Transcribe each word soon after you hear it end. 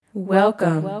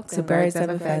Welcome to Birds of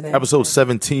a Feather. Episode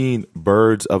 17,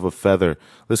 Birds of a Feather.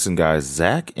 Listen, guys,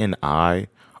 Zach and I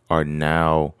are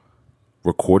now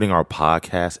recording our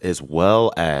podcast as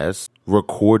well as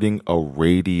recording a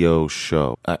radio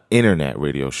show, an internet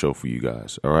radio show for you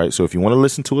guys. All right. So if you want to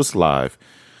listen to us live,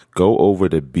 go over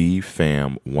to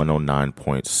BFAM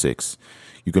 109.6.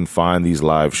 You can find these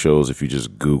live shows if you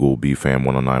just Google BFAM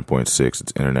 109.6.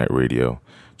 It's internet radio.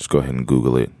 Just go ahead and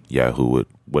Google it, Yahoo it,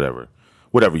 whatever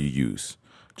you use.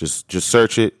 Just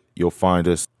search it. You'll find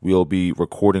us. We'll be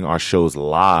recording our shows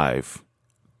live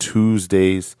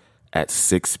Tuesdays at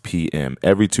 6 p.m.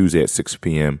 Every Tuesday at 6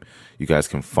 p.m. You guys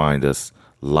can find us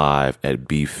live at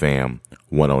BFAM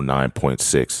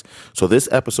 109.6. So this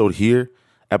episode here,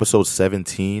 episode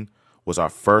 17, was our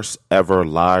first ever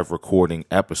live recording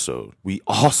episode. We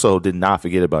also did not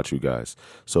forget about you guys.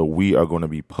 So we are going to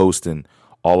be posting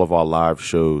all of our live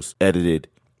shows edited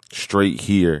straight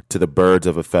here to the Birds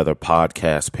of a Feather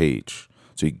podcast page.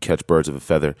 So you can catch Birds of a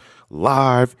Feather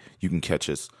live. You can catch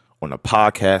us on the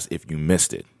podcast if you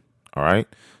missed it. All right.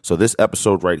 So this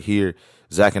episode right here,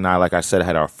 Zach and I, like I said,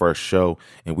 had our first show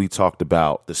and we talked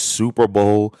about the Super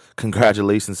Bowl.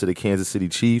 Congratulations to the Kansas City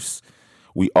Chiefs.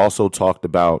 We also talked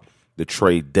about the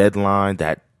trade deadline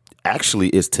that actually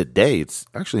is today. It's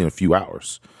actually in a few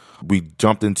hours. We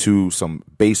jumped into some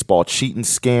baseball cheating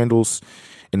scandals.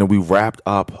 And then we wrapped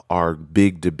up our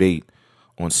big debate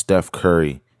on Steph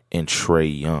Curry and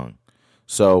Trae Young.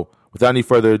 So without any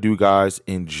further ado, guys,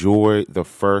 enjoy the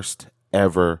first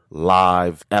ever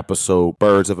live episode,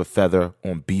 Birds of a Feather,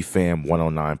 on BFAM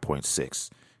 109.6.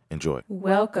 Enjoy.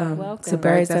 Welcome to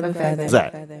Birds of a Feather.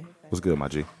 Zach, what's good, my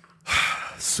G?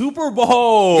 Super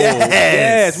Bowl.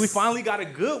 Yes. We finally got a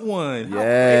good one.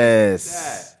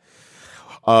 Yes.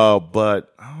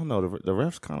 But I don't know, the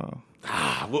refs kind of...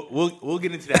 We'll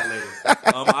get into that later.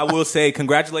 I will say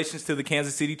congratulations to the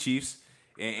Kansas City Chiefs.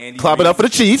 And Andy Clap it Reid. up for the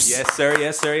Chiefs. Yes, sir.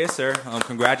 Yes, sir. Yes, sir.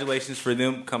 Congratulations for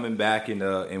them coming back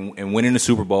and winning the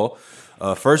Super Bowl.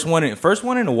 First one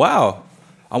in a while.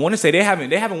 I want to say they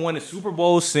haven't won a Super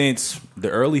Bowl since the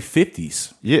early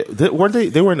 50s. Yeah, they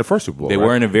were in the first Super Bowl. They right?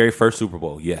 were in the very first Super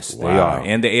Bowl. Yes, Wow. they are.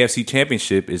 And the AFC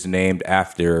Championship is named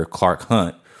after Clark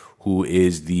Hunt, who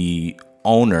is the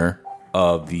owner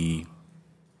of the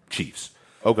Chiefs.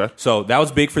 Okay. So that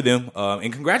was big for them.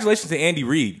 And congratulations to Andy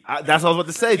Reid. That's what I was about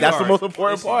to say. That's the most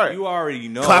important part. You already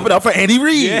know. Clap it up for Andy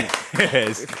Reid.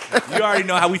 Yes. You already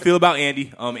know how we feel about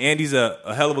Andy. Andy's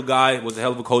a hell of a guy, was a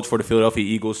hell of a coach for the Philadelphia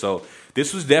Eagles. So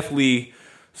this was definitely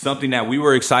something that we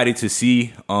were excited to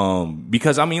see.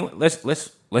 Because, I mean, let's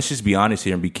just be honest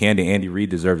here and be candid. Andy Reid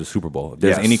deserves a Super Bowl. If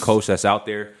there's any coach that's out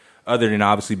there, other than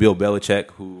obviously Bill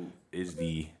Belichick, who is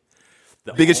the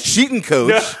biggest cheating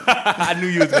coach. I knew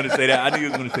you was going to say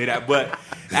that. But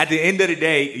at the end of the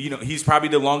day, you know, he's probably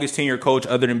the longest tenured coach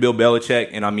other than Bill Belichick.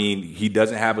 And, I mean, he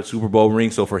doesn't have a Super Bowl ring.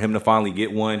 So for him to finally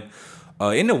get one,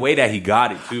 in the way that he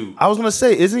got it, too. I was going to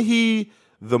say, isn't he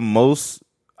the most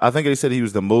 – I think they said he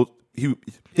was the most – he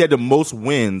had the most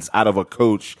wins out of a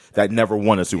coach that never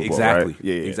won a Super Bowl, Exactly. right?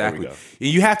 Yeah, exactly. And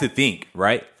you have to think,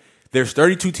 right? There's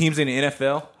 32 teams in the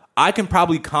NFL. I can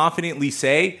probably confidently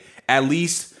say at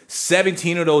least –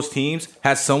 17 of those teams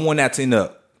has someone that's in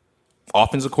the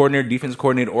offensive coordinator, defensive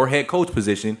coordinator, or head coach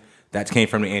position that came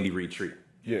from the Andy Reid tree.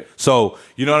 Yeah. So,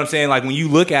 you know what I'm saying? Like, when you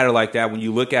look at it like that, when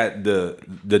you look at the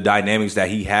dynamics that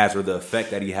he has or the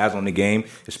effect that he has on the game,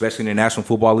 especially in the National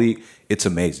Football League, it's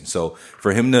amazing. So,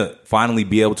 for him to finally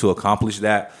be able to accomplish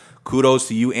that, kudos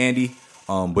to you, Andy.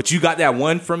 But you got that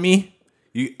one from me.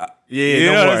 You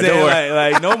know what I'm saying?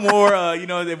 Like no more. You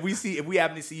know, if we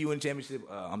happen to see you in championship,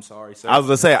 I'm sorry, sir. I was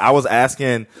gonna say, I was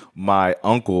asking my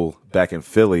uncle back in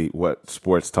Philly what Philly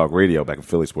Sports Talk Radio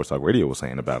was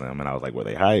saying about him, and I was like, were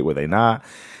they hype? Were they not?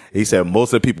 He said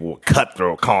most of the people were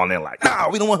cutthroat, calling in like, "No,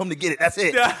 we don't want him to get it. That's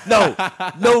it.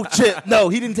 No chip. No,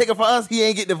 he didn't take it for us. He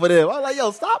ain't getting it for them." I was like,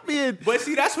 "Yo, stop being." But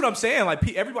see, that's what I'm saying. Like,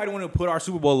 everybody wanted to put our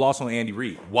Super Bowl loss on Andy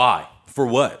Reid. Why? For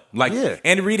what? Like,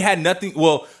 Andy Reid had nothing.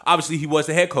 Well, obviously he was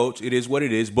the head coach. It is what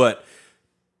it is. But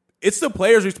it's the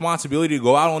player's responsibility to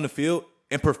go out on the field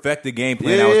and perfect the game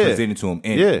plan that was presented to him.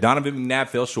 And Donovan McNabb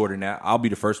fell short in that. I'll be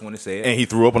the first one to say it. And he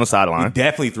threw up on the sideline. He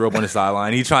definitely threw up on the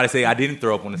sideline. He tried to say, I didn't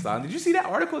throw up on the sideline. Did you see that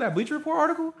article, that Bleacher Report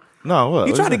article? No, what?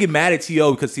 He tried to get mad at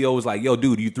T.O. because T.O. was like, yo,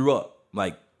 dude, you threw up.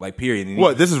 Like period. And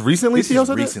what, this is recently?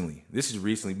 This is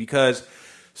recently because,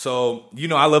 so, you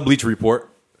know, I love Bleacher Report.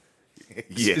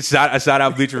 Yeah. Shout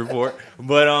out Bleacher Report.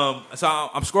 But so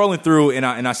I'm scrolling through and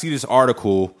I see this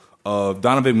article of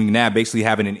Donovan McNabb basically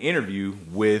having an interview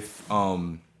with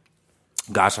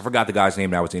gosh, I forgot the guy's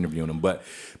name that was interviewing him, but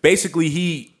basically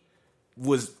he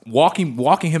was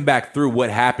walking him back through what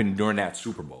happened during that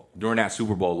Super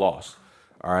Bowl loss.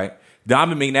 All right.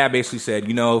 Donovan McNabb basically said,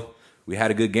 we had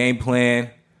a good game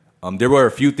plan. There were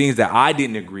a few things that I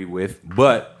didn't agree with,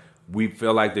 but we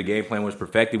feel like the game plan was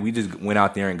perfected. We just went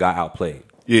out there and got outplayed.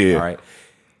 Yeah. All right.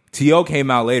 T.O. came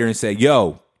out later and said,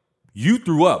 yo, you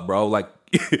threw up, bro. Like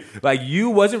you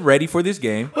wasn't ready for this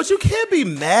game. But you can't be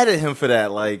mad at him for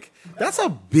that. Like, that's a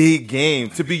big game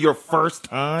to be your first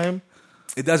time.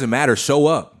 It doesn't matter. Show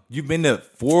up. You've been to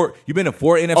four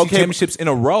NFC championships in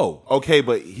a row. Okay,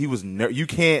 but he was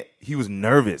he was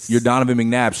nervous. You're Donovan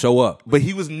McNabb. Show up. But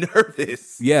he was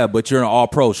nervous. Yeah, but you're an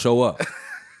all-pro. Show up.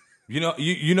 You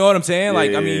know what I'm saying?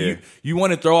 Like, I mean, you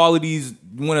want to throw all these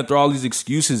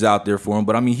excuses out there for him,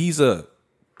 but I mean, he's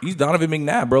Donovan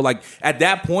McNabb, bro. Like, at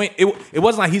that point, it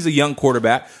wasn't like he's a young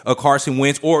quarterback, a Carson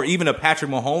Wentz, or even a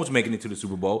Patrick Mahomes making it to the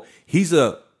Super Bowl. He's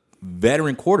a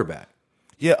veteran quarterback.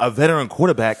 Yeah, a veteran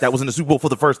quarterback that was in the Super Bowl for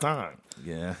the first time.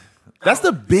 Yeah. That's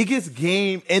the biggest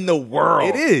game in the world.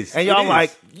 It is. And y'all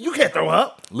like, you can't throw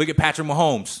up. Look at Patrick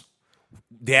Mahomes.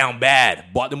 Down bad.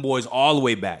 Brought them boys all the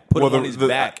way back. Put him on his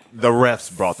back. The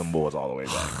refs brought them boys all the way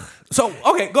back. So,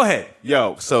 okay, go ahead.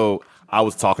 Yo, so I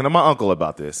was talking to my uncle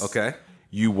about this. Okay.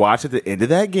 You watch at the end of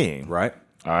that game. Right.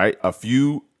 All right. A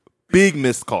few big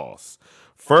missed calls.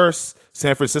 First,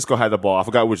 San Francisco had the ball. I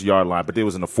forgot which yard line, but it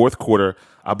was in the fourth quarter.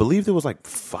 I believe there was like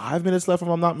 5 minutes left, if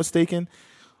I'm not mistaken.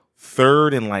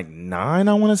 3rd and like 9,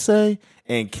 I want to say.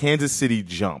 And Kansas City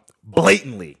jumped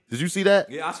blatantly. Did you see that?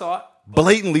 Yeah, I saw it.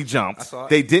 Blatantly jumped. I saw it.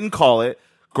 They didn't call it.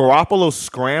 Garoppolo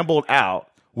scrambled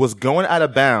out, was going out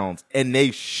of bounds, and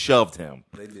they shoved him.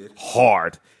 They did.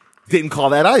 Hard. Didn't call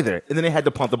that either. And then they had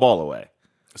to punt the ball away.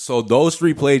 So those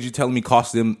 3 plays you're telling me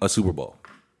cost them a Super Bowl?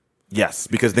 Yes,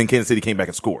 because then Kansas City came back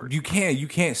and scored. You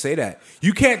can't say that.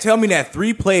 You can't tell me that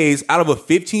 3 plays out of a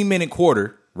 15-minute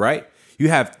quarter, right? You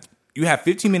have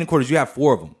 15-minute quarters. You have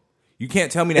 4 of them. You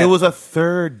can't tell me that it was a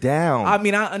 3rd down. I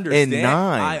mean, I understand. And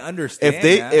 9. I understand.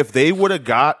 If they would have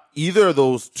got either of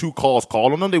those 2 calls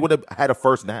called on them, they would have had a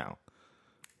 1st down.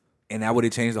 And that would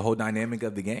have changed the whole dynamic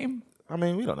of the game. I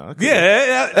mean, we don't know.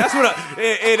 Yeah, that's what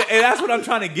that's what I'm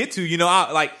trying to get to.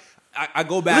 I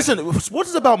go back. Listen, sports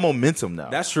is about momentum now.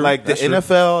 That's true. Like That's the true.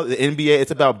 NFL, the NBA,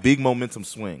 it's about big momentum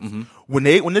swings.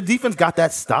 Mm-hmm. When the defense got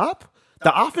that stop,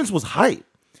 the offense was hype.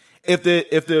 If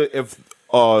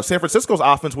San Francisco's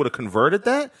offense would have converted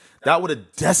that would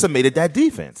have decimated that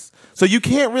defense. So you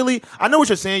can't really. I know what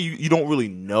you're saying. You don't really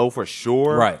know for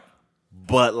sure, Right.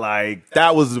 But like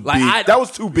that was that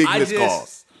was 2 big missed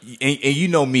calls. And you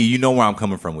know me, you know where I'm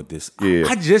coming from with this. Yeah.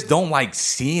 I just don't like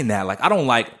seeing that. Like, I don't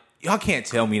like, y'all can't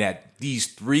tell me that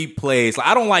these 3 plays, like,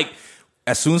 I don't like,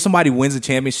 as soon as somebody wins a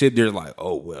championship, they're like,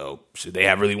 oh, well, should they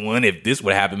have really won? If this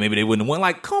would happen, maybe they wouldn't have won.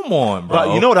 Like, come on, bro.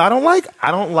 But you know what I don't like? I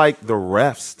don't like the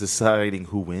refs deciding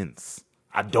who wins.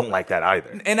 I don't like that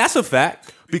either. And that's a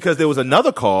fact. Because there was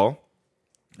another call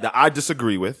that I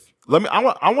disagree with.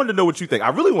 I wanted to know what you think. I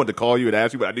really wanted to call you and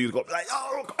ask you, but I knew you was going to be like,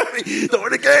 "Oh, call me, throw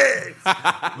it again."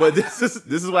 But this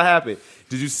is what happened.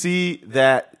 Did you see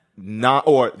that?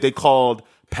 They called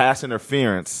pass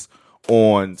interference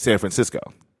on San Francisco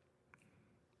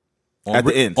at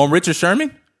the end On Richard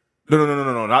Sherman?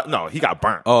 No. He got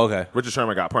burnt. Oh, okay. Richard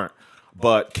Sherman got burnt.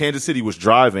 But Kansas City was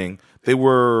driving. They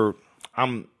were. I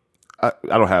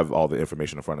don't have all the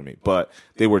information in front of me, but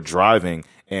they were driving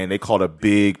and they called a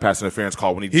big pass interference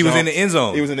call when he was in the end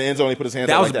zone. He was in the end zone. He put his hands.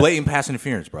 That out was like blatant pass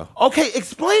interference, bro. Okay,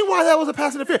 explain why that was a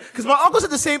pass interference. Because my uncle said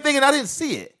the same thing and I didn't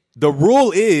see it. The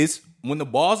rule is when the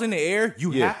ball's in the air,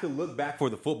 you Yeah. have to look back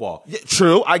for the football. Yeah,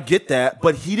 true, I get that,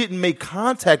 but he didn't make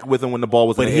contact with him when the ball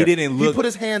was in the air. But he didn't look. He put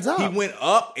his hands up. He went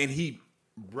up and he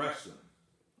brushed him.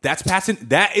 That's passing.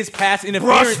 That is pass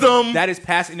interference. Brushed him. That is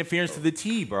pass interference to the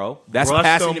T, bro. That's Brushed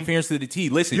pass him. interference to the T.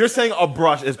 Listen, You're saying a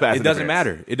brush is pass it doesn't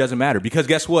interference. matter. It doesn't matter because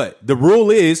guess what? The rule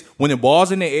is when the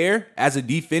ball's in the air, as a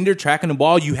defender tracking the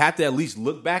ball, you have to at least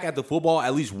look back at the football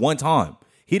at least one time.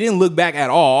 He didn't look back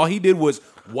at all. All he did was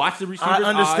watch the receiver's I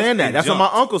understand eyes that. That's and what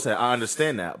jump. my uncle said. I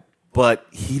understand that. But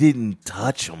he didn't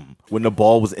touch him when the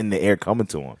ball was in the air coming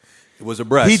to him. It was a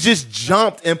brush. He just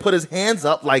jumped and put his hands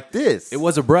up like this. It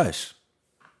was a brush.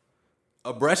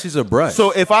 A brush is a brush.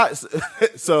 So if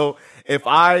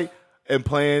I'm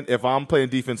playing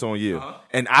defense on you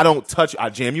and I don't touch,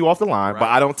 I jam you off the line, but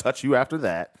I don't touch you after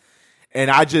that, and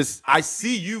I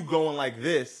see you going like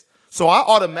this, so I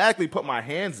automatically put my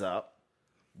hands up,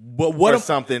 but what or if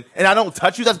something, and I don't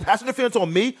touch you. That's pass interference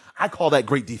on me. I call that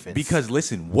great defense. Because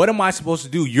listen, what am I supposed to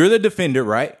do? You're the defender,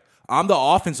 right? I'm the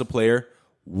offensive player.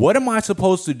 What am I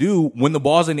supposed to do when the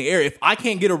ball's in the air? If I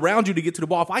can't get around you to get to the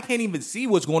ball, if I can't even see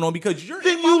what's going on because you're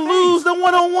then in my you face. lose the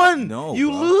 1-on-1. No,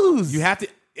 you bro. lose. You have to.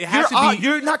 it has to be.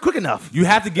 You're not quick enough. You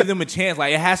have to give them a chance.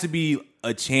 Like, it has to be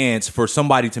a chance for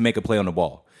somebody to make a play on the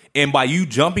ball. And by you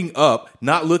jumping up,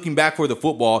 not looking back for the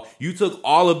football, you took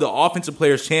all of the offensive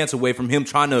player's chance away from him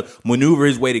trying to maneuver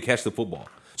his way to catch the football.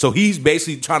 So he's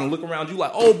basically trying to look around you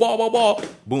like, oh, ball.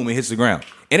 Boom, it hits the ground.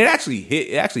 And it actually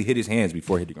hit his hands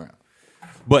before it hit the ground.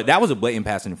 But that was a blatant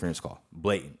pass interference call.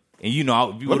 Blatant. And you know,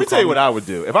 let me tell you what I would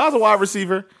do. If I was a wide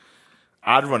receiver,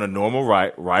 I'd run a normal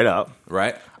right up.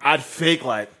 Right. I'd fake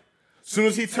like, as soon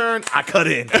as he turned, I cut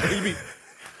in. He'd be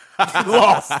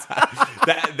lost.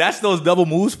 That's those double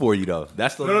moves for you, though.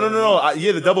 That's those No.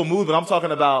 Yeah, the double move, but I'm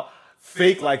talking about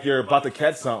fake like you're about to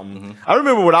catch something. I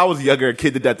remember when I was younger, a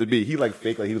kid did that to me. He like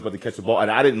fake like he was about to catch the ball, and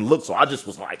I didn't look, so I just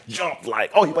was like jump,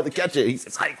 like, oh, he about to catch it.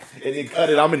 He's like, and then cut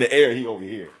it. I'm in the air. He over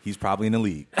here. He's probably in the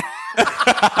league.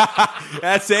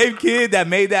 That same kid that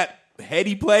made that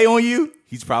heady play on you,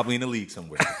 he's probably in the league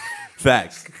somewhere.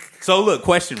 Facts. So look,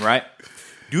 question, right?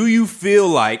 Do you feel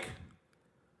like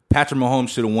Patrick Mahomes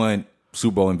should have won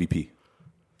Super Bowl MVP?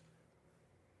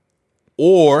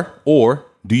 Or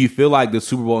do you feel like the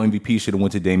Super Bowl MVP should have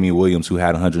went to Damian Williams, who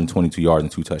had 122 yards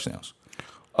and 2 touchdowns?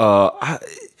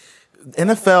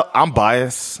 NFL, I'm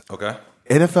biased. Okay.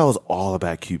 NFL is all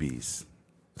about QBs.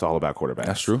 It's all about quarterbacks.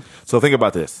 That's true. So think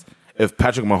about this. If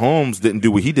Patrick Mahomes didn't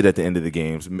do what he did at the end of the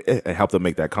games and help them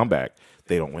make that comeback,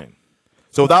 they don't win.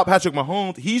 So without Patrick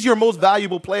Mahomes, he's your most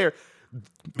valuable player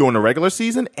during the regular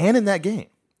season and in that game.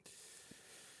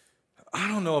 I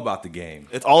don't know about the game.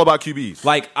 It's all about QBs.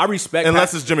 Like, I respect...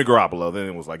 Unless it's Jimmy Garoppolo, then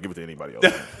it was like, give it to anybody else.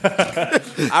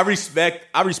 I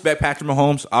respect Patrick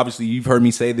Mahomes. Obviously, you've heard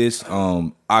me say this.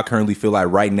 I currently feel like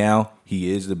right now he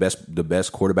is the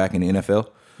best quarterback in the NFL.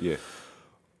 Yeah.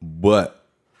 But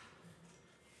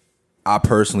I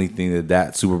personally think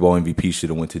that Super Bowl MVP should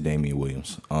have went to Damian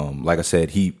Williams. Like I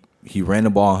said, he ran the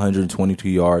ball 122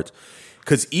 yards.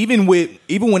 Because even when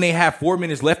they had 4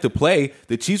 minutes left to play,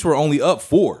 the Chiefs were only up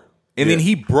 4. And then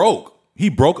he broke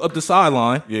up the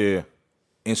sideline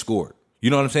and scored.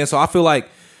 You know what I'm saying? So I feel like,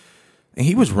 and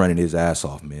he was running his ass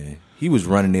off, man. He was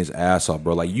running his ass off,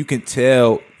 bro. Like you could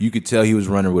tell he was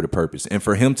running with a purpose. And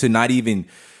for him to not even,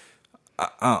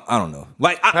 I don't know.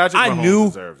 Like I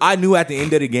knew at the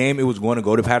end of the game it was going to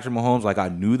go to Patrick Mahomes. Like I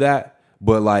knew that,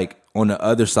 but like on the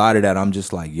other side of that, I'm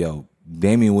just like, yo,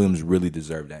 Damian Williams really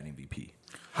deserved that MVP.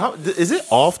 How is it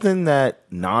often that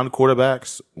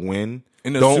non-quarterbacks win?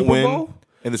 In the Super Bowl?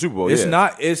 In the Super Bowl, it's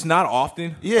not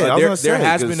often. Yeah, there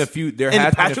has been a few. There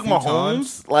has Patrick been a few Mahomes,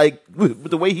 times. like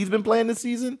with the way he's been playing this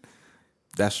season.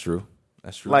 That's true.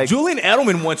 Like Julian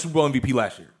Edelman won Super Bowl MVP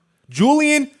last year.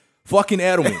 Julian fucking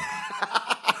Edelman.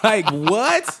 Like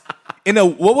what?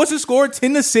 What was the score?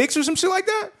 10-6 or some shit like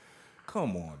that?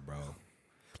 Come on, bro.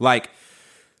 Like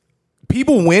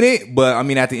people win it, but I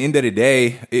mean, at the end of the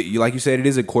day, like you said, it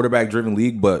is a quarterback-driven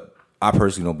league. But I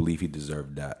personally don't believe he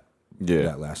deserved that.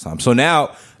 That last time. So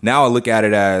now I look at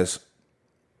it as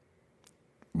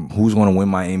who's going to win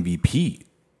my MVP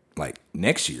like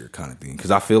next year kind of thing.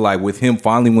 Because I feel like with him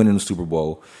finally winning the Super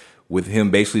Bowl, with him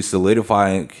basically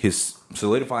solidifying his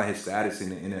status in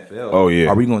the NFL. Oh yeah,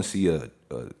 are we going to see a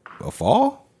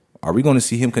fall? Are we going to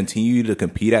see him continue to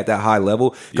compete at that high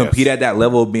level? Compete at that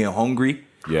level of being hungry?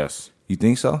 Yes. You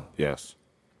think so? Yes.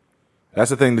 That's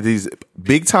the thing that these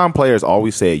big time players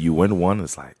always say. You win one,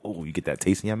 it's like, oh, you get that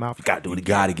taste in your mouth. You got to do it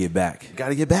again. Got to get back. You got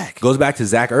to get back. Goes back to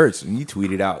Zach Ertz. And he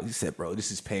tweeted out, he said, bro,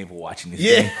 this is painful watching this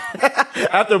game.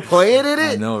 After playing in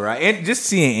it? I know, right? And just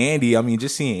seeing Andy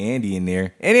in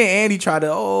there. And then Andy tried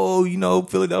to,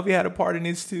 Philadelphia had a part in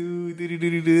this too.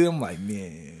 I'm like,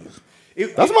 man.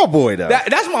 That's my boy, though.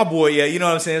 That's my boy, yeah. You know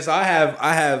what I'm saying? So I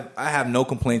have no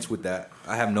complaints with that.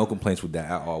 I have no complaints with that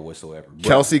at all whatsoever. But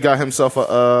Kelsey got himself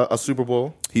a Super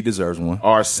Bowl. He deserves one.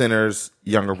 Our center's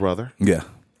younger brother. Yeah.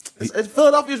 It's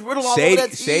Philadelphia's riddle all over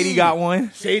that team. Shady got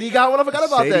one. Shady got one. I forgot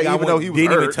about that. Even though he was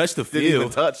didn't hurt, even touch the field. Didn't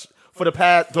even touch for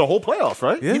the whole playoffs,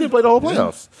 right? Yeah. He didn't play the whole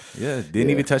playoffs. Yeah,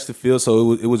 didn't even touch the field.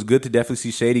 So it was good to definitely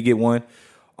see Shady get one.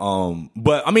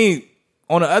 But I mean,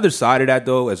 on the other side of that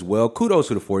though, as well, kudos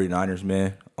to the 49ers,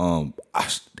 man.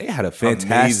 They had a fantastic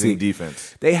amazing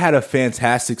defense. They had a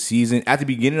fantastic season. At the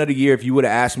beginning of the year, if you would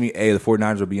have asked me, hey, the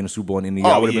 49ers will be in the Super Bowl in India,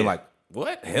 I would have been like,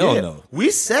 what? Hell no. We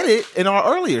said it in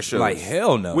our earlier shows. Like,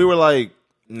 hell no. We were like,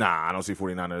 nah, I don't see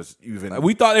 49ers even.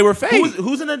 We thought they were fake.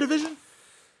 Who's in that division?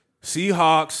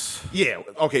 Seahawks. Yeah,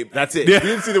 okay, that's it. Yeah. We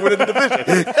didn't see them winning the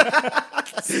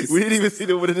division. We didn't even see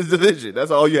them winning the division. That's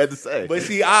all you had to say. But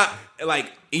see,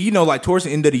 towards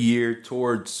the end of the year,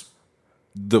 towards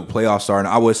the playoffs starting,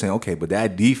 I was saying, okay, but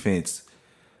that defense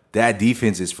That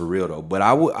defense is for real though. But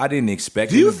I didn't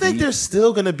expect. Do you think they're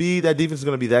still going to be that defense is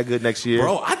going to be that good next year,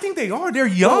 bro? I think they are. They're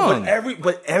young.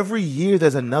 But every year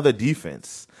there's another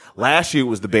defense. Last year it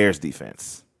was the Bears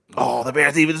defense. Oh, the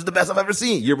Bears defense is the best I've ever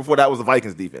seen. Year before that was the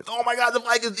Vikings defense. Oh my God, the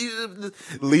Vikings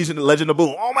defense. Legend of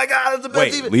Boom. Oh my God, it's the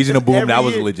best defense. Legion of Boom, that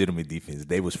was a legitimate defense.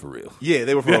 They was for real. Yeah,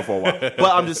 they were for real for a while.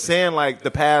 But I'm just saying, like,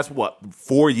 the past,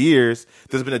 4 years,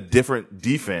 there's been a different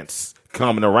defense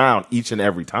coming around each and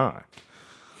every time.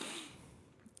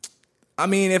 I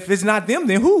mean, if it's not them,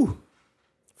 then who?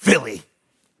 Philly.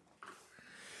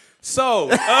 So,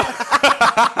 bro,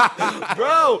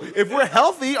 if we're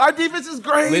healthy, our defense is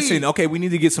great. Listen, okay, we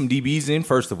need to get some DBs in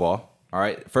first of all. All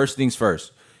right, first things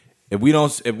first. If we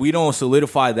don't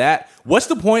solidify that, what's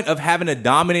the point of having a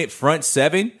dominant front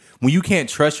seven when you can't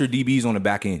trust your DBs on the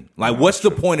back end? Like, what's the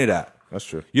point of that? That's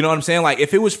true. You know what I'm saying? Like,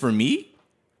 if it was for me,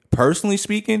 personally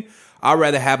speaking, I'd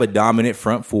rather have a dominant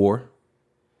front four,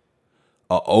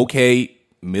 a okay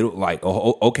middle, like a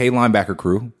okay linebacker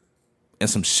crew, and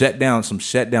some shut down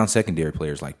secondary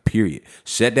players, like period.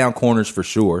 Shut down corners for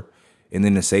sure, and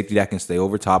then the safety that can stay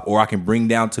over top, or I can bring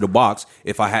down to the box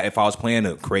if I was playing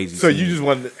a crazy. So team. you just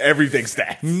want everything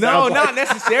stacked? No, not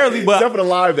necessarily, but except for the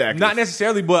linebackers. Not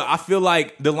necessarily, but I feel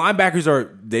like the linebackers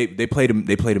they play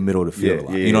the middle of the field a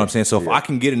lot. You know what I'm saying? So if I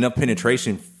can get enough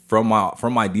penetration from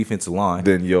my defensive line,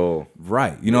 then you'll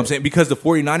right. You know what I'm saying? Because the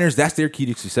 49ers, that's their key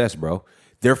to success, bro.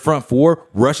 Their front four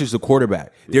rushes the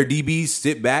quarterback. Their DBs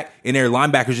sit back, and their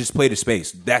linebackers just play the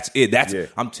space. That's it.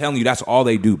 I'm telling you, that's all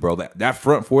they do, bro. That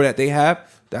front four that they have,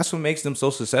 that's what makes them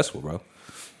so successful, bro.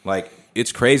 Like,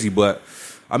 it's crazy, but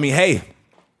I mean, hey,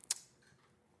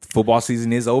 football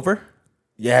season is over.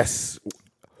 Yes.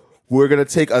 We're going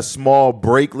to take a small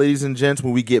break, ladies and gents.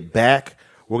 When we get back,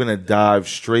 we're going to dive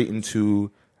straight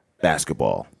into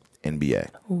basketball,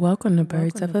 NBA. Welcome to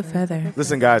Birds of a Feather.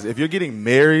 Listen, guys, if you're getting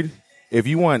married, if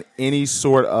you want any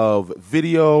sort of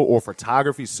video or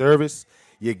photography service,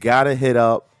 you got to hit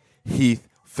up Heath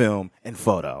Film and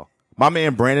Photo. My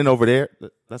man Brandon over there,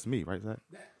 that's me, right?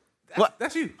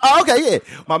 That's you. Oh, okay, yeah.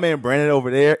 My man Brandon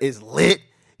over there is lit.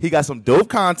 He got some dope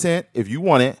content if you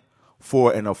want it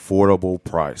for an affordable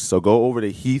price. So go over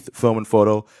to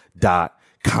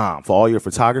heathfilmandphoto.com for all your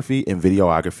photography and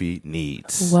videography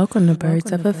needs. Welcome to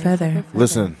Birds of a Feather.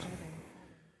 Listen,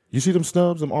 you see them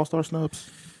snubs, them all-star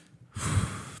snubs?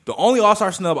 The only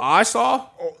All-Star snub I saw.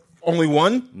 Only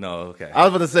one? No, okay. I was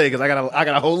about to say because I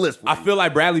got a whole list. I feel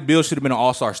like Bradley Beal should have been an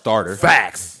All-Star starter.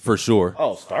 Facts for sure.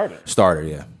 Oh, starter. Starter,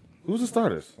 yeah. Who's the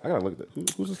starters? I gotta look at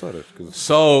that. Who's the starters?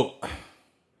 So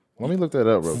let me look that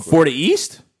up real quick. For the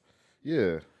East,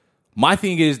 yeah. My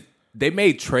thing is they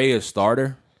made Trey a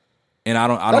starter, and I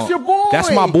don't. That's your boy.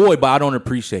 That's my boy, but I don't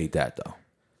appreciate that though.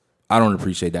 I don't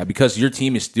appreciate that because your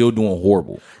team is still doing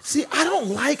horrible. See,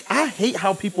 I hate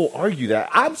how people argue that.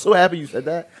 I'm so happy you said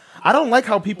that. I don't like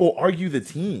how people argue the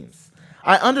teams.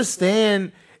 I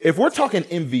understand if we're talking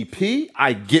MVP,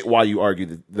 I get why you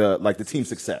argue the team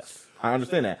success. I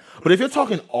understand that. But if you're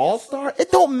talking all-star,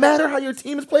 it don't matter how your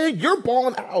team is playing. You're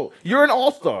balling out. You're an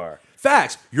all-star.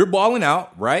 Facts. You're balling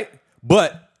out, right?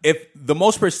 But if the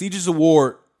most prestigious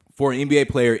award for an NBA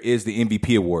player is the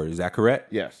MVP award, is that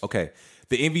correct? Yes. Okay.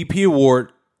 The MVP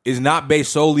award is not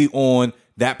based solely on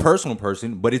that personal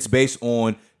person, but it's based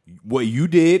on what you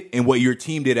did and what your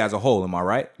team did as a whole. Am I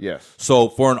right? Yes. So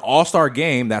for an all-star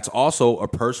game, that's also a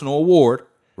personal award,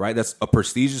 right? That's a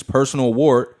prestigious personal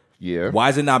award. Yeah. Why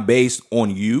is it not based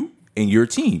on you and your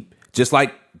team? Just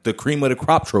like the cream of the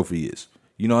crop trophy is.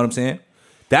 You know what I'm saying?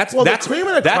 That's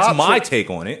my take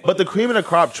on it. But the cream of the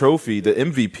crop trophy, the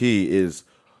MVP, is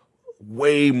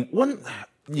way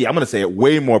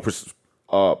more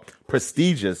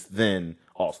prestigious than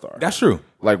All-Star. That's true.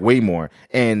 Like way more.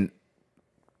 And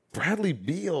Bradley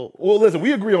Beal. Well, listen,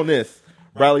 we agree on this.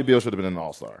 Bradley Beal should have been an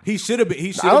All-Star. He should have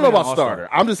been. I don't know about starter.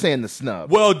 I'm just saying the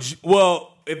snub. Well,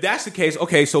 if that's the case,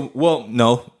 okay. So,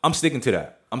 no, I'm sticking to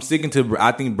that.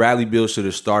 I think Bradley Beal should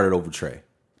have started over Trey.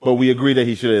 But we agree that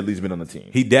he should have at least been on the team.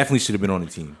 He definitely should have been on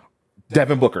the team.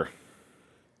 Devin Booker.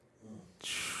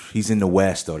 He's in the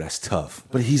West, though. That's tough.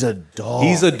 But he's a dog.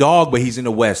 He's a dog, but he's in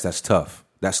the West. That's tough.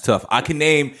 I can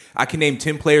name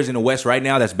 10 players in the West right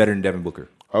now that's better than Devin Booker.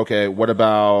 Okay, what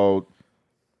about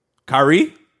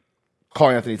Kyrie?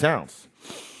 Karl Anthony Towns.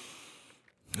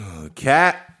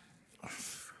 Cat.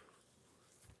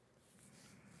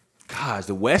 Gosh,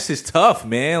 the West is tough,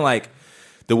 man. Like,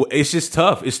 it's just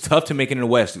tough. It's tough to make it in the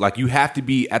West. Like, you have to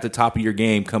be at the top of your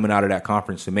game coming out of that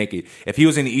conference to make it. If he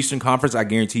was in the Eastern Conference, I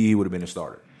guarantee he would have been a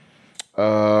starter.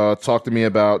 Talk to me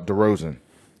about DeRozan.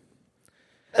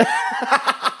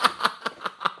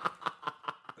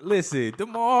 Listen,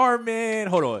 DeMar, man.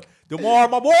 Hold on. DeMar,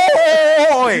 my boy.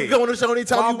 You come on the show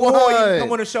anytime My you boy, want. you can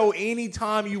come on the show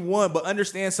anytime you want, but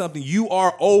understand something. You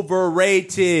are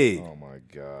overrated. Oh my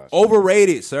gosh.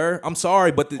 Overrated, sir. I'm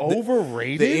sorry, but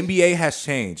Overrated? The NBA has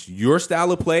changed. Your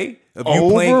style of play, of you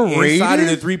playing inside of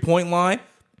the 3-point line,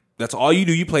 that's all you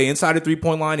do. You play inside the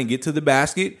 3-point line and get to the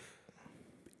basket.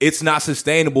 It's not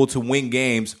sustainable to win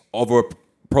games over a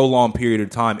prolonged period of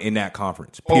time in that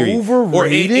conference. Period.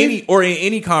 Overrated? Or in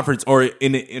any conference, or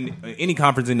in any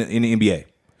conference in the NBA.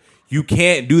 You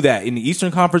can't do that in the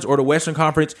Eastern Conference or the Western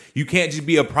Conference. You can't just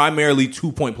be a primarily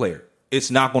 2-point player.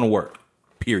 It's not going to work.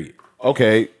 Period.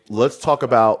 Okay, let's talk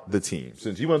about the team.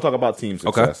 Since you want to talk about team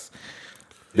success. Okay.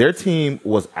 Their team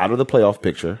was out of the playoff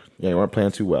picture. Yeah, they weren't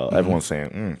playing too well. Mm-hmm. Everyone's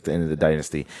saying, the end of the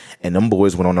dynasty. And them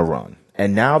boys went on a run.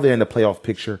 And now they're in the playoff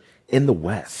picture in the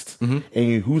West. Mm-hmm.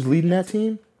 And who's leading that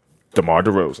team? DeMar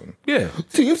DeRozan. Yeah.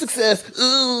 Team success.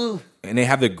 Ugh. And they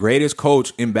have the greatest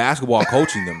coach in basketball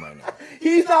coaching them right now.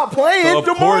 He's not playing.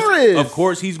 So DeMar is. Of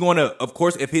course, he's going to. Of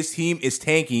course, if his team is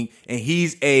tanking and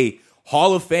he's a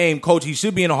Hall of Fame coach, he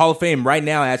should be in the Hall of Fame right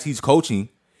now as he's coaching.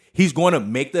 He's going to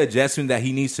make the adjustment that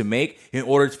he needs to make in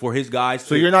order for his guys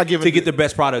to get the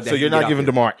best product. So you're not giving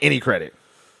DeMar any credit.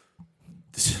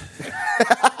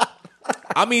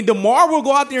 I mean, DeMar will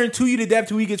go out there and 2 you to death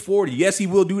till he gets 40. Yes, he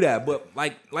will do that. But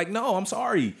no, I'm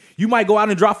sorry. You might go out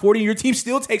and drop 40 and your team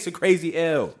still takes a crazy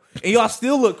L. And y'all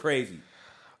still look crazy.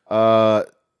 Ja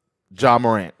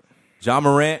Morant. Ja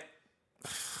Morant.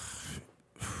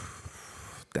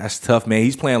 That's tough, man.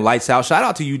 He's playing lights out. Shout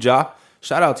out to you, Ja.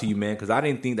 Shout out to you, man, because I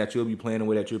didn't think that you'll be playing the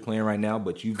way that you're playing right now.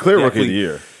 But you clear rookie of the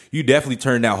year. You definitely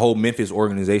turned that whole Memphis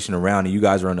organization around, and you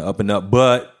guys are on the up and up.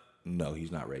 But no,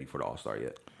 he's not ready for the All-Star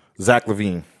yet. Zach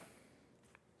LaVine.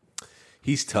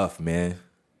 He's tough, man.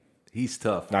 He's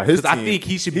tough. Now his team, I think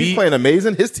he's playing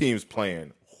amazing. His team's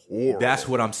playing horrible. That's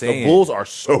what I'm saying. The Bulls are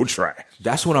so trash.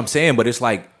 That's what I'm saying. But it's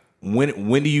like,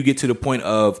 when do you get to the point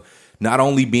of not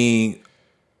only being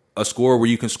a scorer where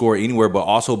you can score anywhere, but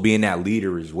also being that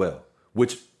leader as well?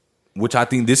 Which I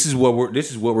think this is what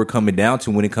we're coming down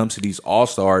to when it comes to these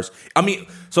All-Stars. I mean,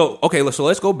 so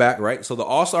let's go back, right? So the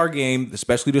All-Star game,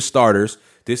 especially the starters,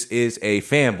 this is a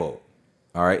fan vote.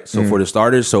 All right. So for the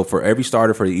starters, so for every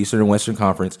starter for the Eastern and Western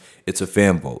Conference, it's a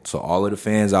fan vote. So all of the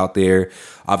fans out there,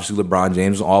 obviously LeBron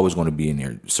James is always going to be in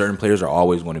there. Certain players are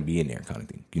always going to be in there, kind of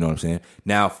thing. You know what I'm saying?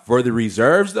 Now for the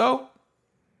reserves, though,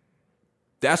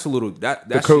 that's a little that's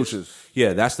the coaches.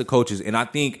 That's the coaches, and I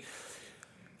think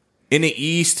in the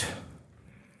East,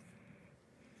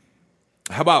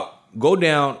 how about go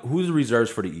down? Who's the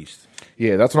reserves for the East?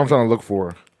 Yeah, that's what I'm trying to look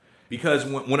for. Because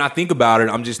when I think about it,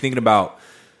 I'm just thinking about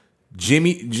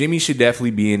Jimmy. Jimmy should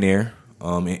definitely be in there,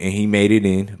 and he made it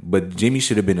in. But Jimmy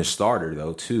should have been a starter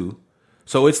though too.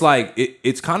 So it's like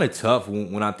it's kind of tough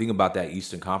when I think about that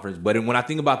Eastern Conference. But when I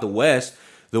think about the West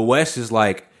is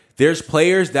like there's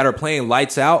players that are playing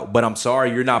lights out, but I'm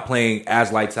sorry, you're not playing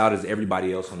as lights out as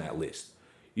everybody else on that list.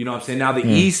 You know what I'm saying? Now the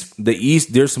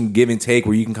East, there's some give and take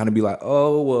where you can kind of be like,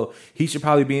 oh well, he should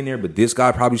probably be in there, but this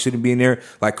guy probably shouldn't be in there.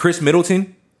 Like Chris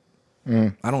Middleton.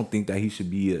 I don't think that he should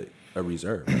be a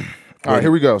reserve. All right, here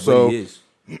we go. So,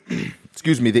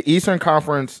 excuse me, the Eastern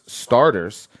Conference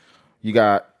starters, you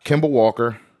got Kemba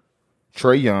Walker,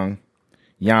 Trae Young,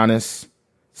 Giannis,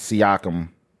 Siakam,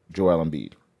 Joel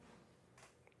Embiid.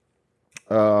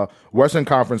 Western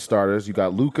Conference starters, you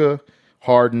got Luka,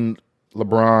 Harden,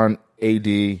 LeBron,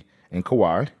 AD, and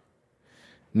Kawhi.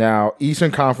 Now,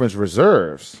 Eastern Conference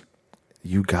reserves,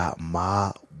 you got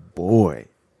my boy,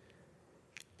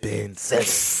 Ben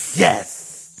Simmons.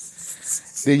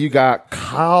 Yes. Then you got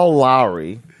Kyle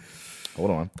Lowry. Hold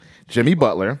on. Jimmy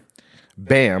Butler.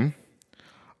 Bam.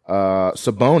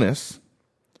 Sabonis.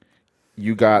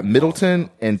 You got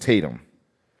Middleton and Tatum.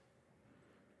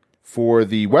 For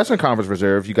the Western Conference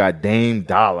reserves, you got Dame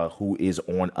Dollar, who is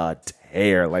on a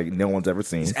tear like no one's ever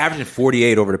seen. He's averaging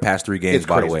 48 over the past 3 games,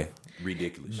 by the way.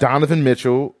 Ridiculous. Donovan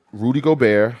Mitchell, Rudy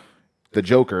Gobert, the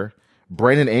Joker,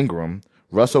 Brandon Ingram,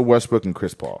 Russell Westbrook, and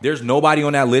Chris Paul. There's nobody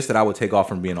on that list that I would take off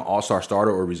from being an all-star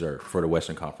starter or reserve for the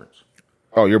Western Conference.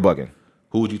 Oh, you're bugging.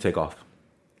 Who would you take off?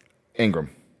 Ingram.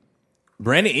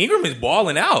 Brandon Ingram is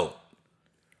balling out.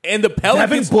 And the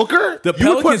Pelicans. Devin Booker? The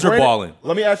Pelicans are balling.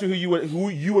 Let me ask you who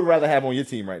you would rather have on your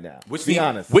team right now. Be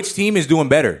honest. Which team is doing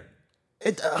better?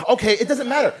 Okay, it doesn't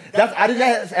matter. I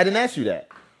didn't ask you that.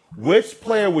 Which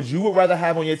player would you rather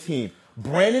have on your team?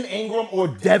 Brandon Ingram or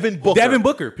Devin Booker? Devin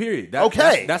Booker, period.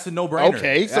 That's a no-brainer.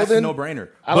 Okay, so that's then, a no-brainer.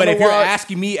 But if you're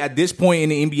asking me at this point in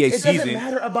the NBA season... It doesn't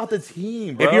matter about the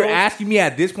team, bro. If you're asking me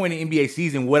at this point in the NBA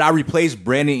season, would I replace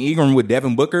Brandon Ingram with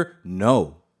Devin Booker?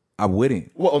 No, I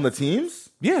wouldn't. What, on the teams?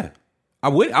 Yeah. I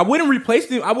wouldn't replace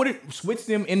them. I wouldn't switch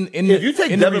them in If you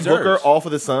take in the Devin Booker reserves. off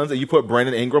of the Suns and you put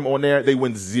Brandon Ingram on there, they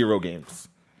win 0 games.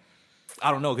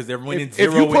 I don't know because they're winning If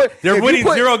zero. you put- They're if you winning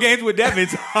put- 0 games with Devin.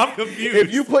 So I'm confused.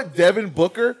 If you put Devin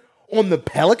Booker on the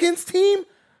Pelicans team,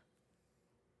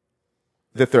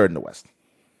 they're third in the West.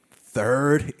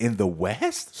 third in the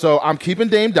West. So I'm keeping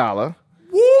Dame Dollar.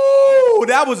 Woo!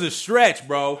 That was a stretch,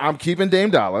 bro. I'm keeping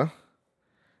Dame Dollar.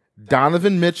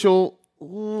 Donovan Mitchell.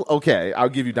 Ooh, okay, I'll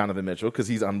give you Donovan Mitchell because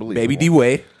he's unbelievable. Baby D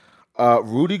Wade.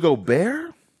 Rudy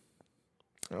Gobert.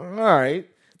 All right.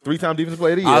 3-time defensive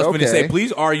player of the year. I was going to okay. say,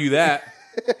 please argue that.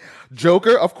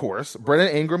 Joker, of course. Brennan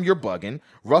Ingram, you're bugging.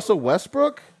 Russell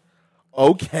Westbrook.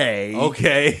 Okay.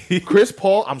 Okay. Chris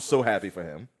Paul, I'm so happy for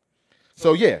him.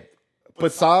 So yeah,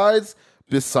 besides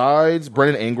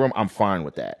Brennan Ingram, I'm fine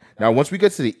with that. Now, once we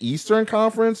get to the Eastern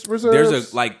Conference reserves,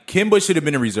 There's Kimba should have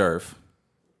been a reserve.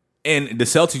 And the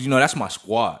Celtics, that's my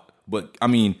squad. But, I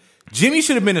mean, Jimmy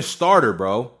should have been a starter,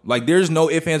 bro. Like, there's no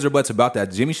ifs, ands, or buts about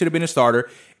that. Jimmy should have been a starter.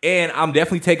 And I'm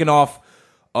definitely taking off.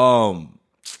 okay,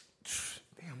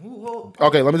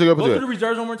 let me take up Go to through the it.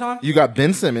 reserves one more time. You got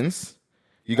Ben Simmons.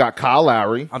 You got Kyle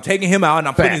Lowry. I'm taking him out, and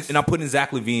I'm Facts. putting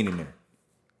Zach LaVine in there.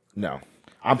 No,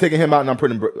 I'm taking him out, and I'm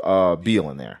putting Beal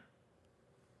in there.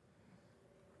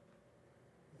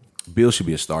 Bill should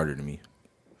be a starter to me.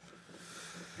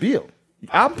 Beal.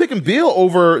 I'm picking Beal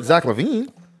over Zach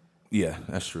LaVine. Yeah,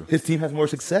 that's true. His team has more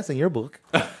success in your book.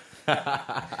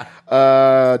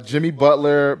 Jimmy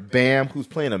Butler, Bam, who's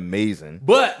playing amazing.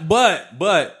 But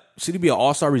should he be an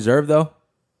all-star reserve though?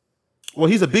 Well,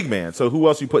 he's a big man, so who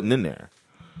else are you putting in there?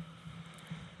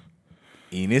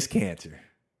 Enes Kanter.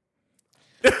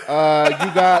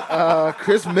 You got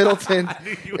Chris Middleton.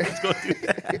 You was gonna do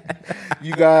that.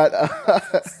 You got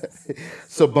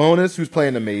Sabonis, who's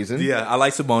playing amazing, Yeah, I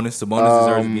like Sabonis. Sabonis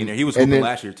deserves to be in there. He was and hooping then-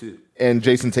 last year too. and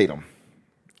Jason Tatum.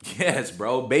 Yes,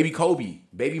 bro. Baby Kobe.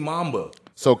 Baby Mamba.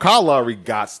 So Kyle Lowry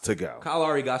gots to go. Kyle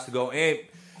Lowry got to go. And,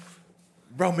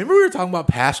 bro, remember we were talking about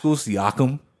Pascal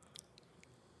Siakam?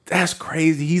 That's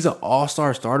crazy. He's an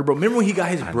all-star starter, bro. Remember when he got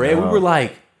his bread? We know. were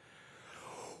like,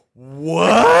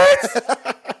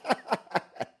 what?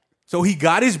 So he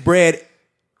got his bread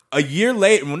a year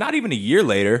later. Well, not even a year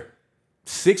later.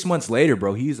 6 months later,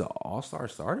 bro. He's an all-star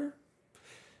starter?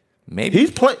 Maybe.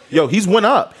 He's playing. Yo, he's went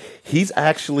up. He's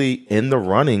actually in the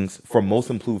runnings for most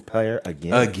improved player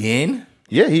again. Again?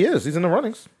 Yeah, he is. He's in the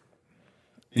runnings.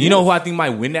 You know who I think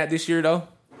might win that this year, though?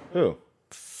 Who?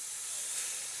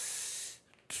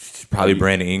 Probably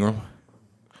Brandon Ingram.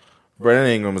 Brandon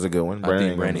Ingram is a good one. I think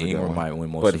Ingram's Brandon a good Ingram one. might win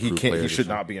most but he improved can't. player He this should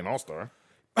year. not be an all-star.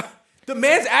 The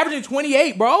man's averaging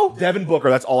 28, bro. Devin Booker.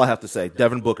 That's all I have to say.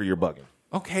 Devin Booker, you're bugging.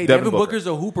 Okay, Devin Devin Booker. Booker's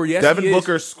a hooper. Yes, Devin he is.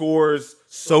 Booker scores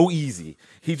so easy.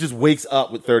 He just wakes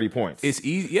up with 30 points. It's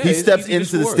easy. Yeah, he it's steps easy to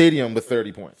into the score. stadium with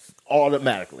 30 points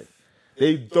automatically.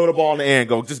 They throw the ball in the air and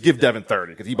go, just give Devin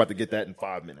 30 because he's about to get that in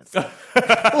 5 minutes.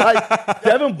 Like,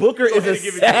 Devin Booker is a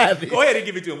savage. Go ahead and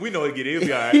give it to him. We know he'll get it. He'll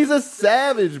be all right. He's a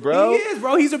savage, bro. He is,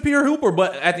 bro. He's a pure hooper.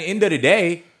 But at the end of the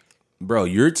day, bro,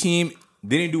 your team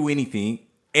didn't do anything.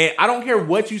 And I don't care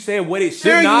what you say, what it should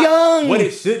They're not, young. what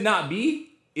it should not be.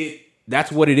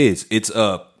 That's what it is. It's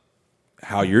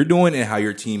how you're doing and how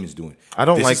your team is doing. I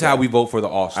don't this like is how that. we vote for the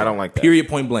All-Star. I don't like that. Period,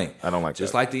 point blank. I don't like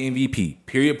Just that. like the MVP.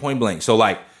 Period, point blank. So,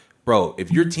 like, bro,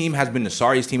 if your team has been the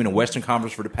sorriest team in the Western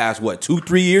Conference for the past,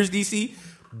 2-3 years, DC?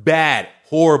 Bad.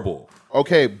 Horrible.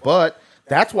 Okay, but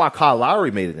that's why Kyle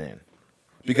Lowry made it in.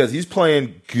 Because he's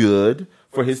playing good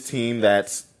for his team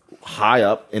that's high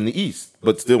up in the East.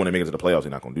 But still, when they make it to the playoffs,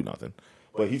 he's not going to do nothing.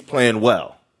 But he's playing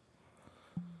well.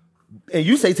 And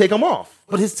you say take him off.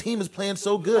 But his team is playing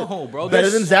so good. No, bro, Better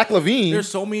there's- than Zach LaVine. There's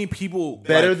so many people.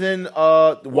 Better like, than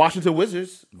the Washington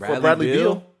Wizards for Bradley Bradley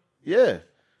Beal. Beal. Yeah.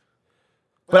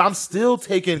 But I'm still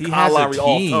taking he Kyle has Lowry a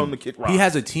off team. telling him to kick rock. He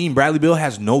has a team. Bradley Beal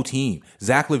has no team.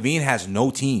 Zach LaVine has no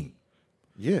team.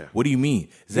 Yeah. What do you mean?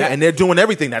 Yeah, Zach and they're doing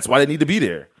everything. That's why they need to be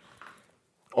there.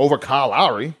 Over Kyle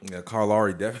Lowry. Yeah, Kyle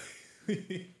Lowry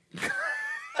definitely.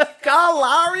 Kyle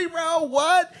Lowry, bro,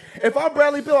 what? If I'm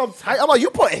Bradley Beal, I'm tight. I'm like, you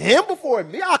put him before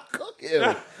me, I'll cook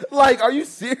him. Like, are you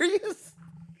serious?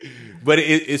 But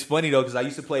it's funny though because I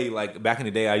used to play like back in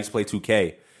the day. I used to play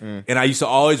 2K, and I used to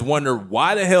always wonder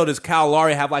why the hell does Kyle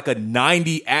Lowry have like a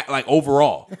 90 like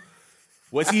overall?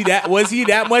 Was he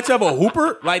that much of a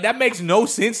hooper? Like that makes no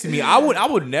sense to me. I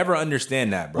would never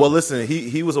understand that, bro. Well, listen,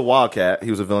 he was a Wildcat.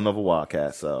 He was a Villanova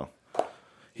Wildcat, so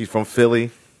he's from Philly.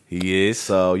 he is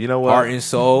So, you know what? heart and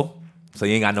soul. So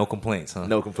you ain't got no complaints, huh?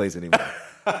 No complaints anymore.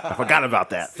 I forgot about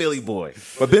that. Philly boy.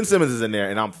 But Ben Simmons is in there,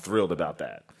 and I'm thrilled about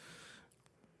that.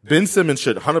 Ben Simmons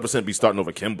should 100% be starting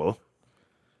over Kimba.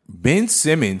 Ben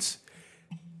Simmons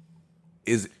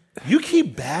You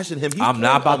keep bashing him. I'm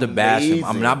not about to bash him.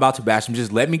 I'm not about to bash him.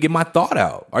 Just let me get my thought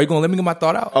out. Are you going to let me get my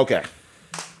thought out? Okay.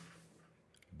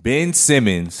 Ben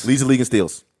Simmons. Leads the league in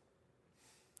steals.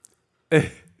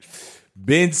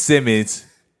 Ben Simmons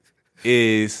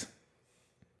is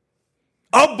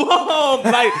a bum.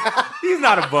 Like, he's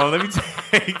not a bum. Let me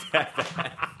take that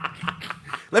back.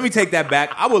 Let me take that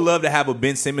back. I would love to have a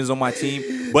Ben Simmons on my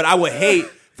team, but I would hate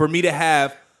for me to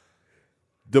have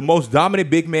the most dominant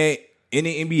big man in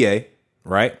the NBA,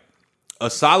 right? A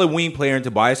solid wing player in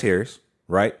Tobias Harris,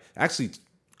 right? Actually,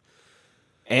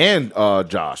 And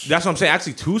Josh. that's what I'm saying.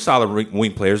 Actually, two solid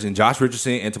wing players in Josh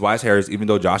Richardson and Tobias Harris, even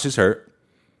though Josh is hurt.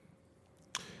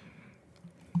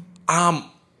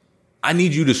 I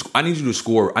need you to score. I need you to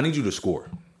score.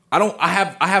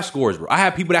 I have scores, bro. I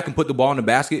have people that can put the ball in the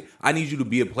basket. I need you to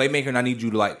be a playmaker, and I need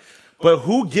you to like. But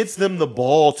who gets them the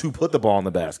ball to put the ball in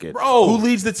the basket? Bro. Who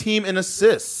leads the team in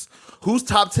assists? Who's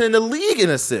top 10 in the league in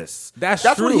assists? That's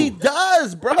what true. he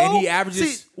does, bro. And he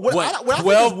averages, See, what what, I 12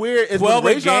 think is weird is 12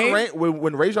 when a game?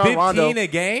 when Rajon 15 Rondo a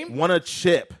game? won a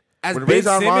chip. As when Ben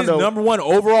Rajon Simmons, Rondo #1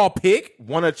 overall pick,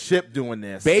 won a chip doing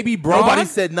this. Baby Bron? Nobody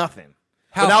said nothing.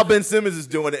 How- But now Ben Simmons is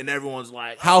doing it, and everyone's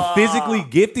like, how physically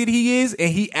gifted he is, and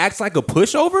he acts like a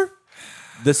pushover.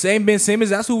 The same Ben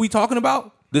Simmons, that's who we talking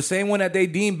about. The same one that they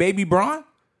deem Baby Bron,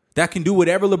 that can do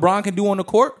whatever LeBron can do on the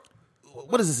court.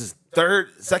 what is this? His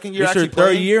second year It's your actually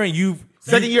third playing? year, and you've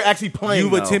Second year actually playing.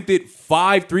 You've though. attempted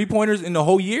 5 3-pointers in the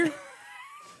whole year,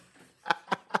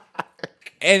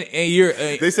 and you're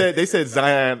They said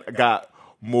Zion got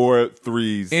more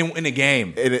threes in the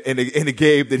game. in a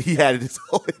game than he had in his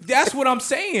whole. That's what I'm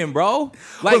saying, bro.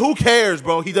 But who cares,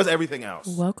 bro? He does everything else.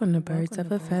 Welcome to Birds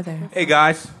of a Feather. Hey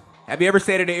guys, have you ever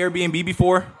stayed at an Airbnb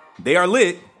before? They are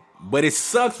lit, but it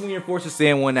sucks when you're forced to stay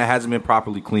in one that hasn't been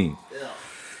properly cleaned.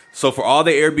 So for all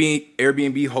the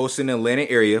Airbnb hosts in the Atlanta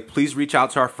area, please reach out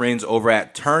to our friends over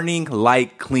at Turning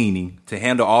Light Cleaning to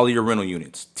handle all of your rental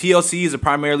units. TLC is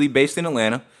primarily based in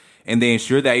Atlanta, and they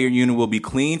ensure that your unit will be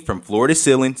cleaned from floor to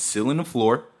ceiling to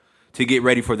floor, to get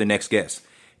ready for the next guest.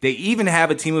 They even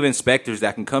have a team of inspectors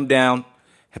that can come down,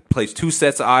 place 2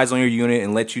 sets of eyes on your unit,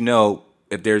 and let you know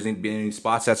if there's been any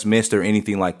spots that's missed or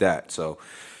anything like that. So,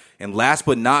 and last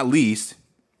but not least,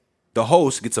 the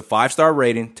host gets a 5-star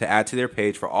rating to add to their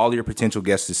page for all your potential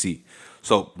guests to see.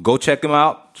 So go check them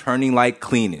out. Turning Light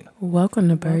Cleaning. Welcome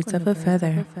to Birds of a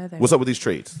Feather. What's up with these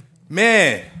trades?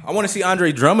 Man, I want to see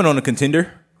Andre Drummond on the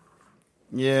contender.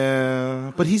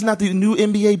 Yeah, but he's not the new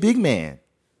NBA big man.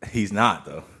 He's not,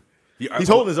 though. He's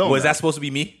holding his own Was now. that supposed to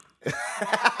be me?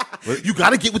 You got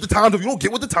to get with the times. If you don't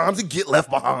get with the times, and get left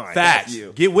behind. Facts. That's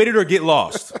you. Get with it or get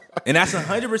lost. And that's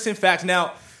 100% facts.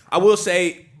 Now, I will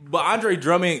say, but Andre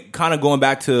Drummond, kind of going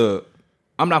back to,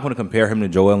 I'm not going to compare him to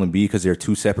Joel Embiid because they're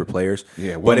 2 separate players.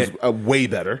 Yeah, but one's way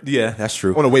better. yeah, that's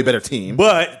true. On a way better team.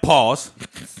 But pause.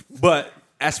 But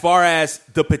as far as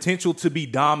the potential to be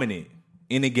dominant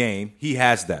in a game, he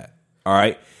has that. All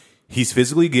right. He's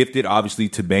physically gifted, obviously,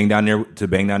 to bang down there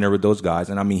with those guys.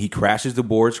 And I mean, he crashes the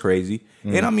boards crazy.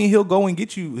 And I mean, he'll go and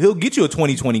get you. He'll get you a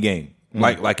 20-20 game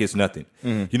like it's nothing.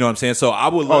 You know what I'm saying? So I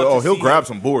would love. He'll grab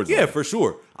some boards. Yeah, for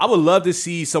sure. I would love to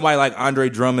see somebody like Andre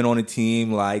Drummond on a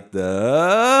team like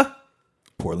the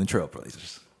Portland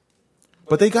Trailblazers.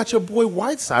 But they got your boy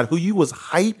Whiteside, who you was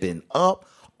hyping up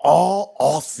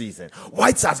all season.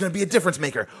 Whiteside's going to be a difference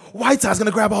maker. Whiteside's going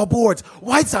to grab all boards.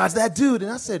 Whiteside's that dude.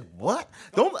 And I said, what?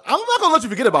 I'm not going to let you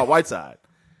forget about Whiteside.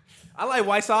 I like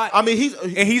Whiteside. I mean,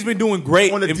 he's been doing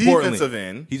great on the in Portland. defensive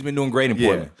end. He's been doing great in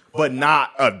Portland. But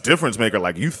not a difference maker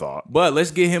like you thought. But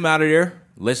let's get him out of there.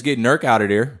 Let's get Nurk out of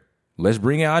there. Let's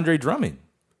bring in Andre Drummond.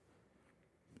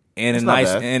 And That's a not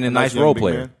nice bad. and a A nice nice young role big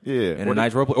player. man. Yeah. And a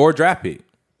nice role player. Or a draft pick.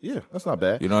 Yeah, that's not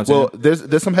bad. You know what I'm well, saying?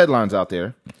 there's some headlines out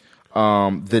there.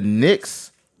 The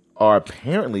Knicks are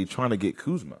apparently trying to get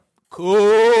Kuzma.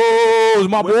 Cool,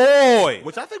 my boy.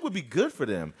 Which I think would be good for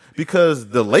them because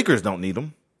the Lakers don't need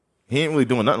him. He ain't really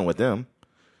doing nothing with them.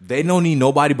 They don't need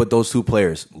nobody but those 2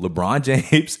 players, LeBron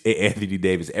James and Anthony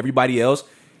Davis. Everybody else,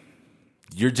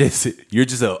 you're just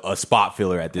a spot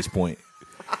filler at this point.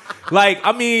 Like,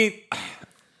 I mean,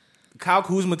 Kyle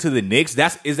Kuzma to the Knicks.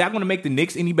 Is that going to make the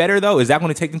Knicks any better though? Is that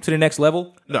going to take them to the next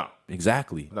level? No.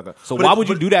 Exactly. Not gonna. So But why it- would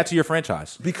you but- do that to your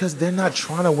franchise? Because they're not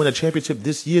trying to win a championship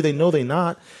this year. They know they're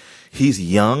not. He's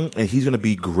young, and he's going to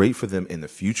be great for them in the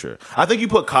future. I think you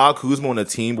put Kyle Kuzma on a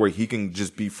team where he can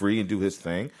just be free and do his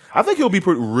thing. I think he'll be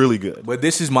really good. But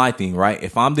this is my thing, right?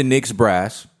 If I'm the Knicks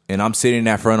brass and I'm sitting in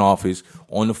that front office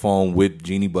on the phone with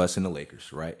Jeannie Buss and the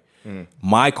Lakers, right?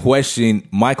 My question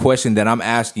that I'm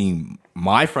asking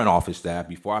my front office staff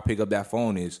before I pick up that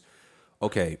phone is,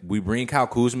 okay, we bring Kyle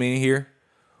Kuzma in here.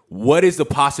 what is the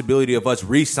possibility of us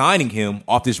re-signing him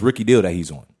off this rookie deal that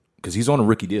he's on? Because he's on a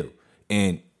rookie deal.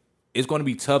 And it's going to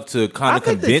be tough to kind of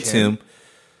convince him.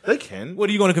 They can. What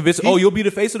are you going to convince him? Oh, you'll be the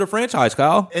face of the franchise,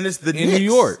 Kyle. And it's in New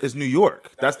York. It's New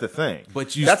York. That's the thing.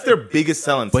 But that's their biggest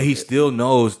selling But ticket. he still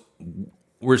knows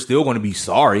we're still going to be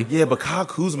sorry. Yeah, but Kyle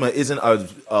Kuzma isn't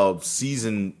a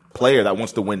seasoned player that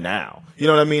wants to win now. You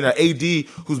know what I mean? An AD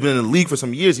who's been in the league for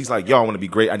some years, he's like, yo, I want to be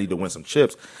great. I need to win some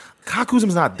chips. Kyle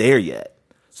Kuzma's not there yet.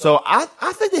 So I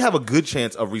think they have a good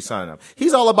chance of re-signing him.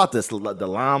 He's all about this, the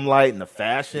limelight and the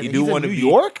fashion. He And do he's in want to New be,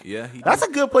 York. Yeah, that's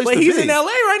a good place but to be. But he's in LA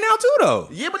right now too, though.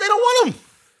 Yeah, but they don't want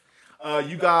him.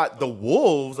 You got the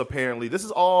Wolves. Apparently, this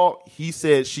is all he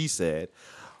said, she said.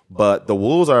 But the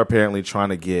Wolves are apparently trying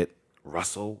to get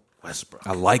Russell Westbrook.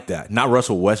 I like that. Not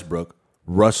Russell Westbrook.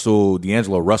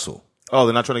 D'Angelo Russell. Oh,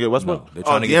 they're not trying to get Westbrook? No, they're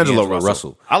trying to get D'Angelo D'Angelo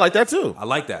Russell. I like that too. I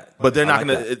like that. But they're not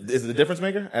like going to. Is it a difference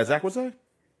maker, as Zach would say?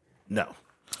 No.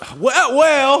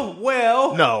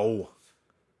 Well. No.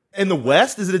 In the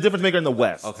West? Is it a difference maker in the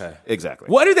West? Okay. Exactly.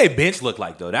 What do they bench look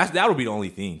like, though? That would be the only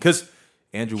thing. Because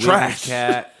Andrew Wiggins,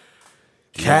 Cat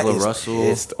D'Angelo is Russell.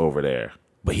 pissed over there.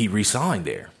 But he re-signed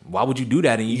there. Why would you do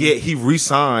that? Yeah, he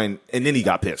re-signed, and then he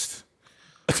got pissed.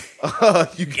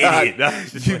 You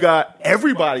got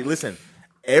everybody. Listen,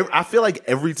 I feel like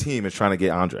every team is trying to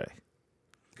get Andre.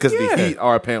 Because the Heat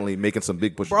are apparently making some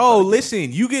big pushes. Bro,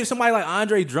 listen, you get somebody like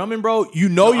Andre Drummond, bro, you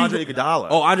know Andre Iguodala.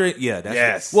 Oh, Andre, yeah. That's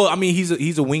yes. Well, I mean,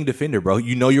 he's a wing defender, bro.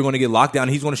 You know you're going to get locked down.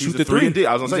 He's going to shoot the 3.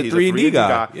 I was going to say, he's a 3-and-D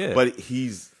guy. Yeah. But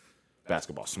he's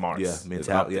basketball smart. Yeah,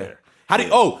 mentality. Yeah. There.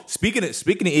 Speaking of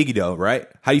Iggy, though, right?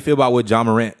 How do you feel about what John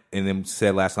Morant and them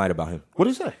said last night about him? What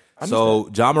did he say? So,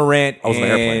 John Morant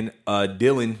and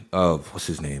Dylan, what's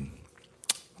his name?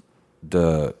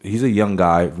 He's a young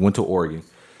guy, went to Oregon.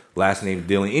 Last name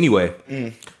Dylan. Anyway,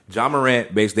 John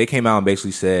Morant, they came out and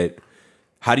basically said,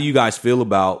 how do you guys feel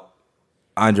about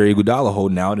Andre Iguodala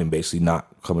holding out and basically not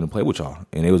coming to play with y'all?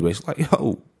 And it was basically like,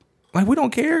 yo, like, we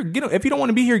don't care. Get him. If you don't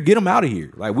want to be here, get him out of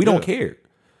here. Like, we don't care.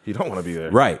 You don't want to be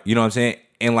there. Right. You know what I'm saying?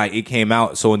 And, like, it came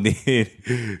out. So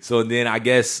then I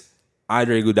guess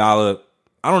Andre Iguodala,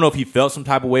 I don't know if he felt some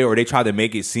type of way or they tried to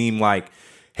make it seem like,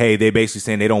 hey, they basically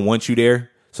saying they don't want you there.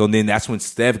 So then that's when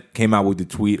Steph came out with the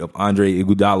tweet of Andre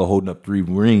Iguodala holding up 3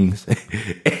 rings.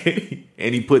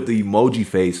 And he put the emoji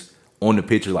face on the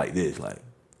picture like this. Like,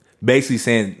 basically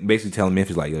telling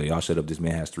Memphis, like, yo, y'all shut up. This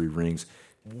man has 3 rings.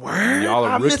 Word? Y'all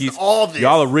are rookies. Missed all this.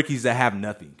 Y'all are rookies that have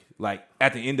nothing. Like,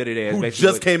 at the end of the day, it's Who basically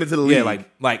just came into the league. Yeah,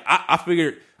 like I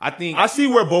figured, I think I see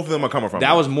where both of them are coming from.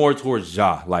 that was more towards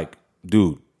Ja. Like,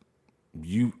 dude,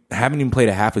 you haven't even played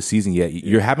a half a season yet.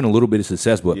 You're having a little bit of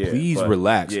success, but please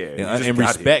relax and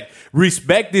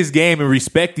respect this game and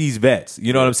respect these vets.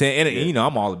 You know what I'm saying? And you know,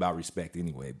 I'm all about respect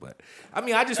anyway. But I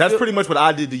mean, that's pretty much what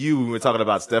I did to you when we were talking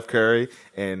about Steph Curry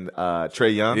and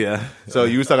Trae Young. Yeah. So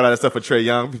you was talking about that stuff with Trae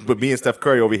Young, but me and Steph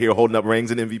Curry over here holding up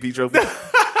rings and MVP trophies.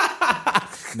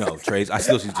 No, Trey's. I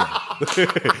still see Trey.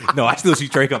 No, I still see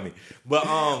Trey coming. But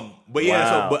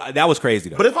yeah. Wow. So that was crazy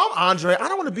though. But if I'm Andre, I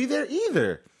don't want to be there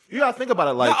either. You gotta think about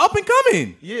it like they're up and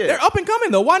coming. Yeah, they're up and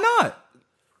coming though. Why not?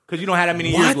 Because you don't have that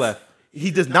many years left.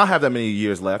 He does not have that many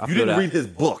years left. You didn't read his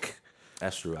book.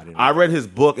 That's true. I read his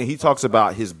book, and he talks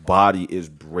about his body is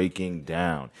breaking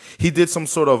down. He did some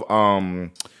sort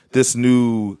of this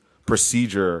new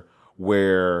procedure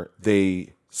where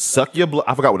they suck your blood.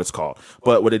 I forgot what it's called,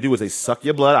 but what they do is they suck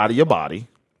your blood out of your body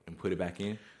and put it back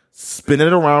in. Spin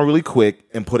it around really quick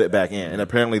and put it back in. And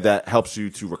apparently that helps you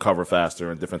to recover faster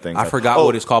and different things. I forgot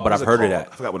what it's called, but I've heard of that.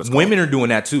 I forgot what it's called. Women are doing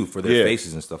that too for their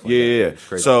faces and stuff like that.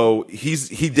 Yeah. So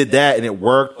he did that and it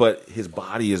worked, but his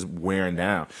body is wearing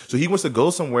down. So he wants to go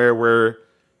somewhere where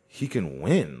he can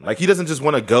win. Like, he doesn't just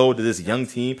want to go to this young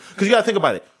team. Because you got to think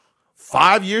about it.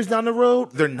 5 years down the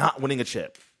road, they're not winning a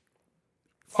chip.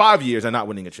 5 years, they're not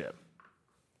winning a chip.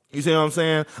 You see what I'm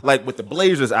saying? Like, with the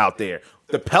Blazers out there,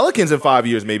 the Pelicans in 5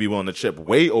 years may be willing to chip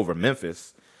way over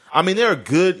Memphis. I mean, they're a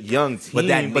good young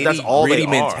team, but that's all they are.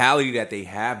 Mentality that they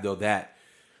have, though, that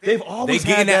they've always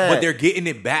had that. But they're getting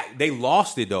it back. They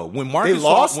lost it, though. When Marcus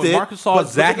saw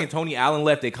Zach and Tony Allen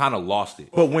left, they kind of lost it.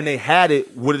 But when they had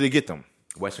it, what did they get them?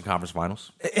 Western Conference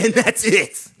Finals. And that's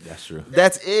it. That's true.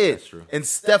 That's it. That's true. And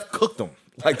Steph cooked them.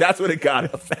 Like, that's what it got.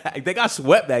 They got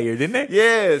swept that year, didn't they?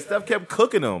 Yeah, Steph kept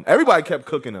cooking them. Everybody kept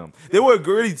cooking them. They were a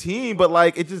gritty team, but,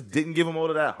 like, it just didn't give them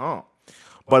over that hump.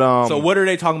 But so what are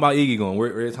they talking about Iggy going?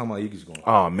 Where are they talking about Iggy's going?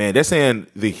 Oh, man, they're saying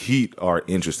the Heat are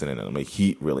interested in him. The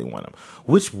Heat really want him,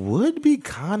 which would be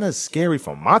kind of scary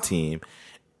for my team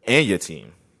and your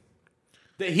team.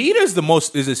 The Heat is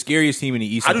the scariest team in the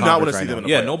Eastern Conference. I do not want to see right them in now.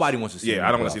 the playoffs. Nobody wants to see them. Yeah,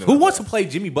 I don't want to see them. Who wants to play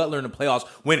Jimmy Butler in the playoffs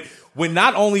when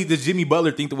not only does Jimmy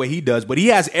Butler think the way he does, but he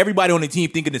has everybody on the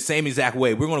team thinking the same exact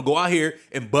way. We're going to go out here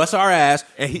and bust our ass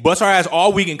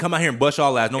all week and come out here and bust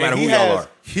y'all ass, no matter who y'all are.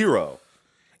 Hero.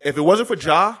 If it wasn't for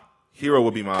Ja, Hero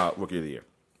would be my rookie of the year.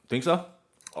 Think so?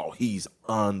 Oh, he's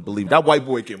unbelievable. That white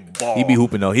boy can ball. He be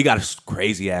hooping though. He got a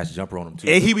crazy ass jumper on him too.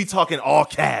 And he be talking all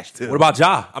cash too. What about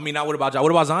Ja? I mean, not what about Ja? What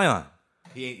about Zion?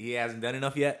 He hasn't done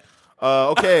enough yet.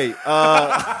 Okay.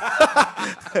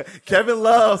 Kevin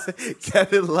Love.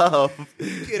 Let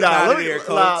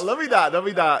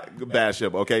me not bash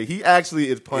him. Okay, he actually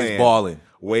is playing. He's balling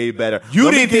way better. You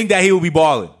didn't think that he would be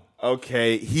balling.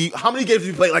 Okay, how many games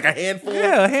did he play? Like a handful?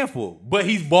 Yeah, a handful. But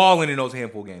he's balling in those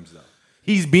handful games though.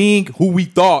 He's being who we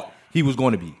thought he was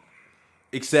going to be.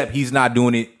 Except he's not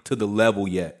doing it to the level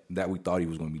yet that we thought he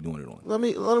was going to be doing it on.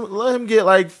 Let him get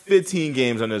like 15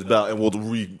 games on his belt, and we'll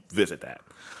revisit that.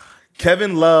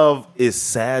 Kevin Love is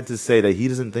sad to say that he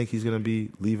doesn't think he's going to be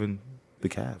leaving the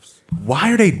Cavs.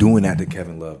 Why are they doing that to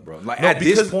Kevin Love, bro? Like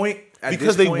this point,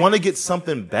 they want to get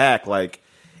something back. Like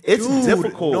it's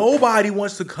difficult. Nobody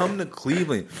wants to come to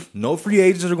Cleveland. No free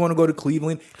agents are going to go to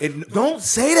Cleveland. Don't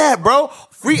say that, bro.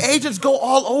 Free agents go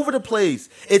all over the place.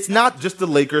 It's not just the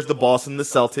Lakers, the Boston, the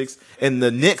Celtics, and the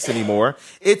Knicks anymore.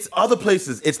 It's other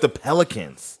places. It's the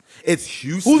Pelicans. It's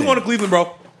Houston. Who's going to Cleveland,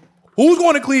 bro? Who's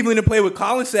going to Cleveland to play with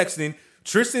Colin Sexton,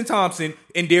 Tristan Thompson,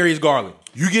 and Darius Garland?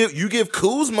 You give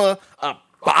Kuzma a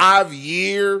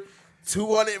 5-year,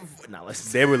 200. No,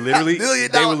 they would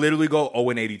literally go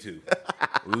 0-82.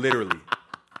 Literally.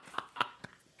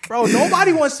 Bro,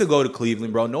 nobody wants to go to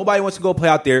Cleveland, bro. Nobody wants to go play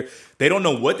out there. They don't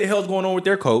know what the hell's going on with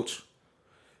their coach.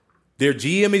 Their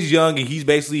GM is young, and he's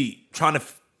basically trying to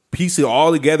piece it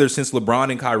all together since LeBron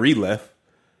and Kyrie left.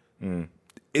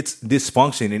 It's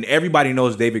dysfunction, and everybody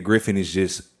knows David Griffin is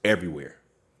just everywhere.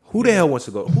 Who the hell wants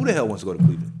to go to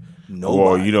Cleveland?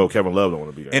 Nobody. Well, Kevin Love don't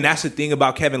want to be there. And that's the thing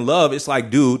about Kevin Love. It's like,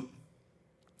 dude,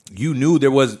 you knew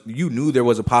there was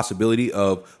a possibility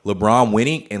of LeBron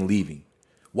winning and leaving.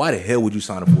 Why the hell would you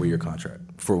sign a 4-year contract?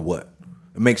 For what?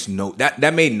 It makes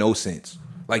that made no sense.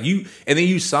 Like and then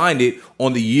you signed it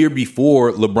on the year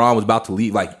before LeBron was about to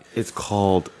leave. Like, it's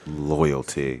called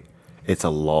loyalty. It's a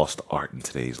lost art in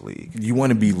today's league. You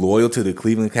want to be loyal to the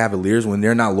Cleveland Cavaliers when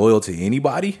they're not loyal to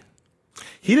anybody?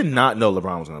 He did not know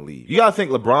LeBron was going to leave. You got to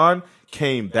think LeBron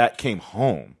came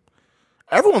home.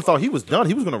 Everyone thought he was done.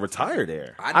 He was going to retire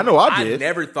there. I did. I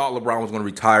never thought LeBron was going to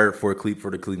retire for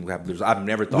the Cleveland Cavaliers. I've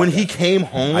never thought when he came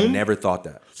home. I never thought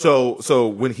that. So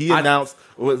when he announced,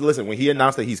 when he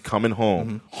announced that he's coming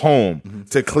home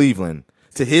to Cleveland,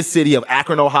 to his city of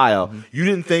Akron, Ohio, you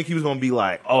didn't think he was going to be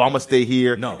like, oh, I'm going to stay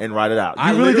here and ride it out.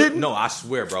 You really didn't? No, I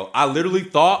swear, bro. I literally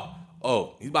thought,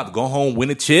 oh, he's about to go home, win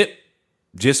a chip,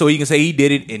 just so he can say he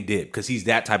did it and did, because he's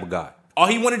that type of guy. All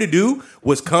he wanted to do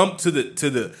was come to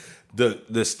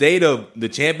the state of the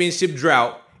championship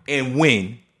drought and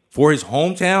win for his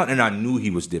hometown, and I knew he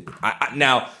was dipping.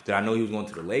 Now, did I know he was going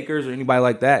to the Lakers or anybody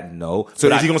like that? No. So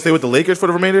is he going to stay with the Lakers for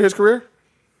the remainder of his career?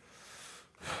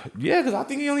 Yeah, because I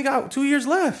think he only got 2 years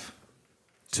left.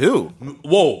 2?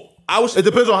 Whoa. It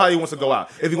depends on how he wants to go out.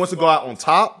 If he wants to go out on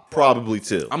top, probably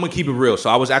 2. I'm going to keep it real. So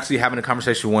I was actually having a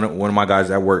conversation with one of my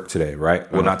guys at work today, right?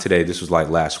 Well, not today. This was like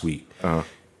last week.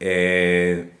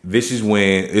 And this is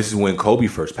when Kobe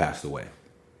first passed away.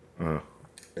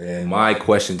 And my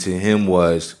question to him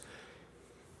was,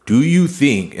 do you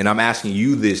think, and I'm asking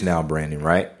you this now, Brandon,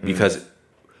 right? Because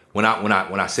when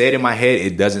I say it in my head,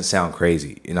 it doesn't sound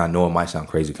crazy. And I know it might sound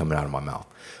crazy coming out of my mouth.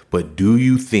 But do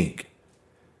you think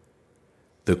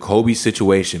the Kobe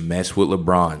situation messed with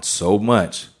LeBron so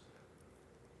much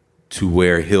to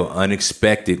where he'll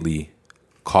unexpectedly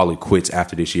call it quits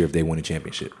after this year if they win a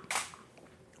championship?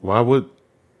 Why would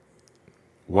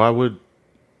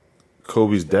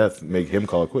Kobe's death make him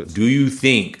call it quits? Do you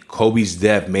think Kobe's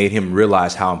death made him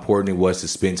realize how important it was to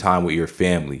spend time with your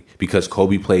family? Because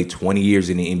Kobe played 20 years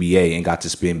in the NBA and got to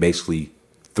spend basically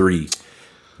 3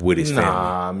 with his family.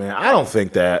 Nah, man, I don't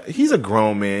think that. He's a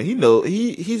grown man.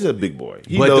 He's a big boy.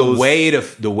 But knows.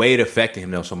 the way it affected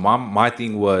him though. So my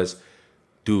thing was,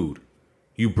 dude,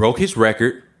 you broke his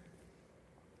record.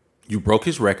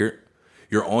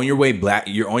 You're on your way back.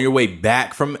 You're on your way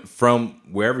back from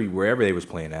wherever they was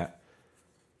playing at,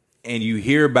 and you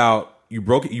hear about you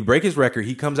break his record.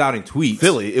 He comes out and tweets.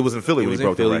 Philly. It was in Philly when he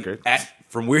broke the record.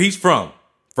 From where he's from.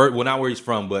 Not where he's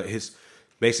from, but his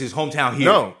hometown here.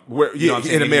 No,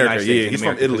 in America. Yeah, he's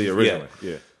from Italy originally.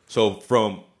 Yeah.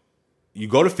 So you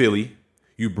go to Philly,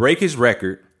 you break his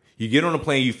record, you get on a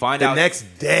plane, you find out the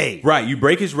next day. Right, you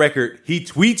break his record. He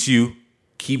tweets you,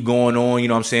 keep going on. You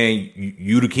know what I'm saying?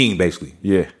 You the king, basically.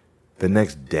 Yeah. The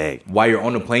next day. While you're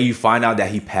on the plane, you find out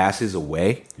that he passes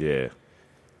away. Yeah.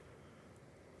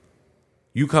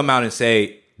 You come out and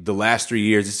say, the last 3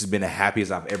 years, this has been the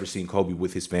happiest I've ever seen Kobe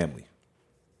with his family.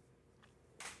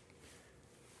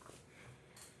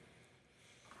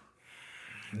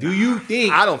 Do you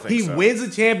think I don't think he so. wins a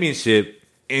championship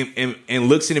and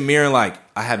looks in the mirror and like,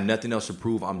 I have nothing else to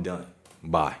prove, I'm done.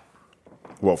 Bye.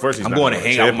 Well, first, I'm going to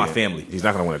hang out with my family. He's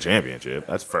not going to win a championship.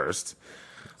 That's first.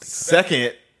 Second,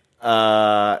 Is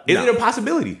it a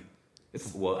possibility?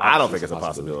 I don't think it's a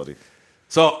possibility.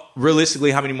 So,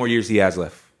 realistically, how many more years he has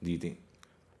left, do you think?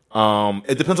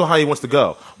 It depends on how he wants to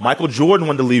go. Michael Jordan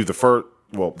wanted to leave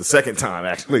the second time,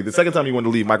 actually. The second time he wanted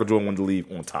to leave, Michael Jordan wanted to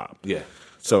leave on top. Yeah.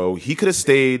 So he could have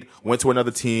stayed, went to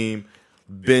another team,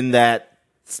 been that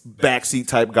backseat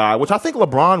type guy, which I think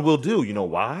LeBron will do. You know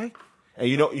why? And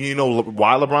you know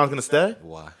why LeBron's going to stay?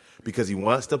 Why? Because he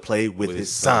wants to play with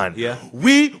his son. Yeah.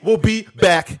 We will be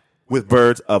back with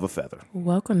Birds of a Feather.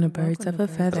 Welcome to Birds of a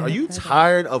Feather. Are you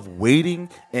tired of waiting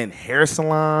in hair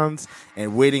salons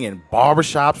and waiting in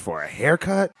barbershops for a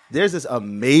haircut? There's this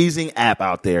amazing app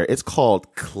out there. It's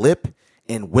called Clip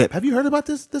and Whip. Have you heard about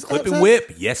this Clip app, and Zach?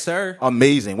 whip. Yes, sir.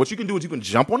 Amazing. What you can do is you can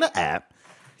jump on the app.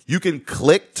 You can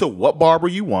click to what barber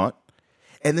you want,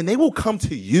 and then they will come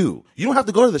to you. You don't have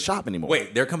to go to the shop anymore.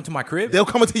 Wait, they're coming to my crib? They'll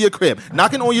come into your crib,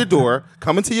 knocking on your door,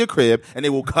 coming to your crib, and they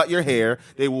will cut your hair.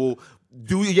 They will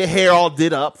do your hair all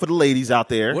did up for the ladies out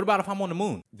there. What about if I'm on the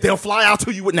moon? They'll fly out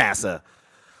to you with NASA.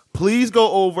 Please go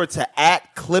over to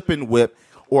 @ClipandWhip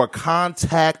or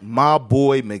contact my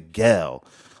boy Miguel.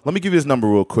 Let me give you his number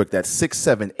real quick. That's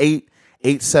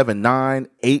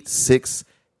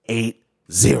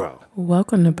 678-879-8680.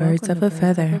 Welcome to Birds of a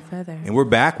Feather. And we're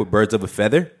back with Birds of a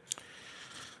Feather.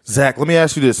 Zach, let me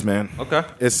ask you this, man. Okay.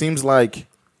 It seems like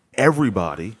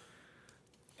everybody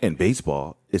in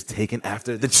baseball is taking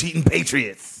after the cheating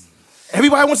Patriots.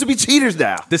 Everybody wants to be cheaters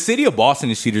now. The city of Boston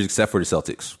is cheaters except for the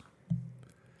Celtics.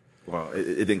 Well,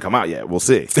 it didn't come out yet. We'll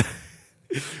see.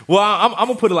 Well, I'm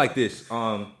going to put it like this.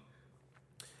 The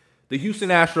Houston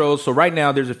Astros, so right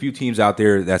now there's a few teams out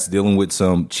there that's dealing with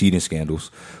some cheating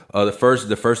scandals. The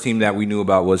first team that we knew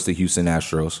about was the Houston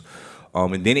Astros.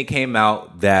 And then it came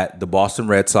out that the Boston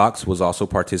Red Sox was also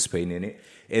participating in it.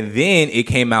 And then it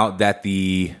came out that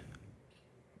the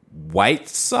White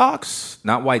Sox,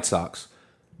 not White Sox,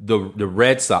 the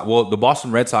Red Sox, well, the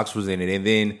Boston Red Sox was in it. And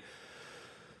then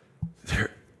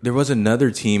there was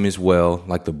another team as well,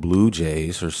 like the Blue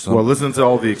Jays or something. Well, listen to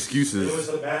all the excuses. It was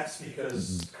the Mets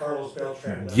because Carlos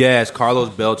Beltran left. Yes, Carlos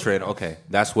Beltran. Okay,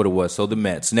 that's what it was. So the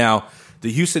Mets. Now,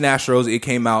 the Houston Astros, it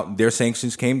came out, their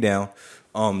sanctions came down.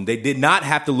 They did not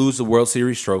have to lose the World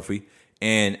Series trophy.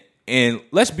 And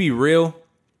let's be real,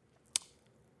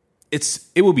 it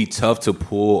would be tough to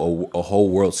pull a whole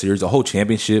World Series, a whole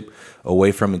championship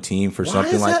away from a team for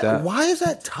something like that. Why is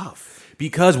that tough?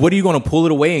 Because what are you going to pull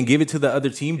it away and give it to the other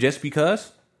team just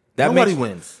because? Nobody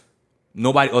wins.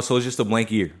 Nobody. Oh, so it's just a blank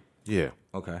year. Yeah.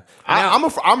 Okay.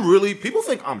 I'm really, people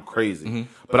think I'm crazy,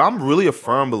 but I'm really a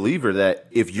firm believer that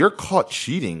if you're caught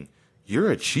cheating, you're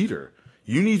a cheater.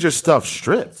 You need your stuff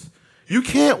stripped. You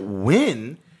can't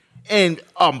win, and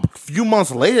a few months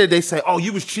later they say, "Oh,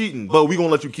 you was cheating, but we're gonna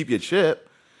let you keep your chip."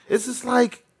 It's just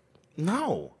like,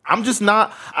 no, I'm just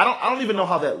not. I don't even know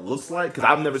how that looks like because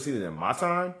I've never seen it in my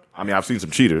time. I mean, I've seen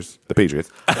some cheaters, the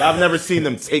Patriots, but I've never seen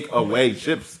them take away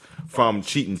chips from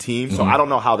cheating teams. So I don't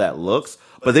know how that looks,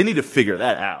 but they need to figure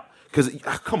that out. Because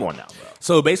come on now, bro.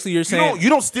 So basically, you're saying You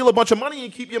don't steal a bunch of money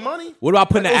and keep your money. What about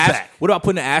putting What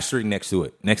an asterisk next to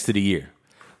it, next to the year?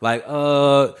 Like,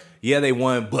 yeah, they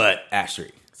won, but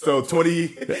asterisk. So 20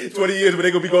 years when they're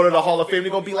going to be going to the Hall of Fame,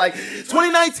 they're going to be like,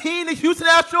 2019, the Houston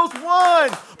Astros won.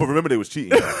 But remember, they was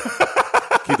cheating.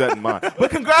 Keep that in mind.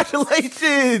 But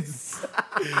congratulations.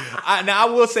 Now, I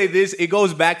will say this. It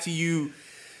goes back to you.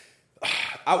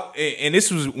 And this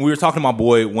was, we were talking to my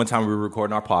boy one time we were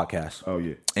recording our podcast. Oh,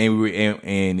 yeah.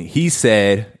 And he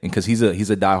said, and because he's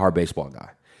a diehard baseball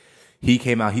guy, he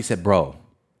came out, he said, bro,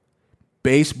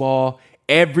 baseball,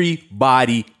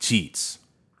 everybody cheats.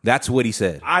 That's what he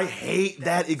said. I hate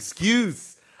that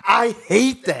excuse. I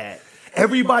hate that.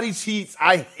 Everybody cheats.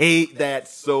 I hate that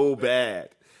so bad.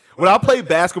 When I played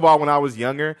basketball when I was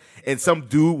younger and some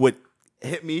dude would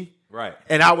hit me, right,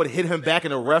 and I would hit him back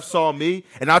and the ref saw me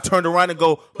and I turned around and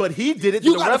go, but he did it.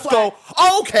 And the refs go,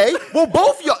 oh, okay. Well,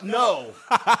 both y'all. No.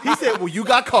 He said, well, you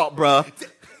got caught, bruh.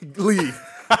 Leave.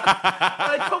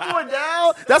 Like, come on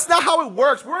now. That's not how it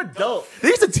works. We're adults. They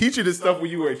used to teach you this stuff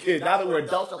when you were a kid. Now that we're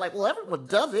adults, they're like, well, everyone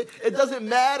does it. It doesn't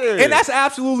matter. And that's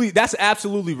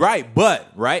absolutely right.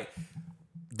 But, right,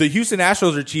 the Houston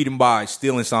Astros are cheating by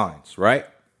stealing signs, right?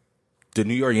 The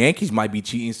New York Yankees might be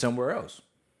cheating somewhere else.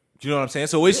 Do you know what I'm saying?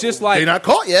 So it's just like they're not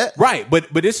caught yet, right?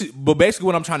 But basically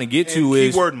what I'm trying to get to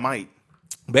is keyword might.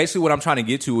 Basically what I'm trying to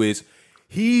get to is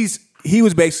he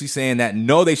was basically saying that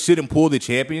no, they shouldn't pull the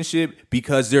championship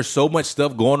because there's so much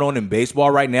stuff going on in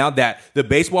baseball right now that the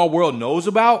baseball world knows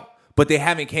about, but they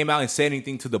haven't came out and said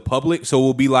anything to the public. So it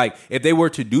will be like if they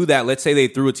were to do that, let's say they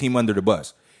threw a team under the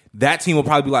bus. That team will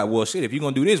probably be like, well, shit, if you're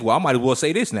going to do this, well, I might as well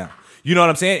say this now. You know what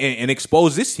I'm saying? And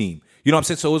expose this team. You know what I'm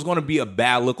saying? So it's going to be a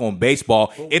bad look on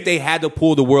baseball if they had to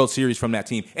pull the World Series from that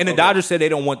team. And the Dodgers said they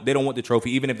don't want the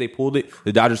trophy. Even if they pulled it,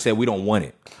 the Dodgers said we don't want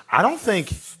it. I don't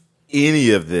think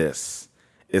any of this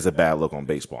is a bad look on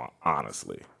baseball,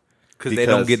 honestly. Because they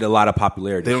don't get a lot of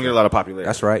popularity. They don't get a lot of popularity.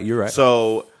 That's right. You're right.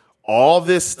 So all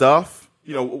this stuff,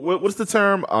 you know, what's the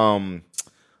term?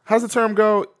 How's the term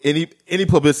go? Any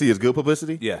publicity is good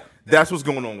publicity? Yeah. That's what's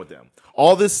going on with them.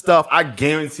 All this stuff, I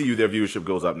guarantee you their viewership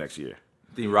goes up next year.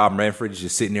 I think Rob Manfred is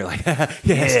just sitting there like,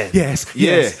 yes.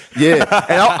 And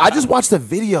I just watched the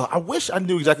video. I wish I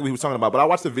knew exactly what he was talking about, but I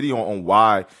watched the video on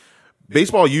why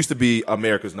baseball used to be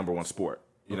America's number one sport.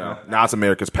 You know, now it's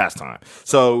America's pastime.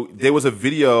 So there was a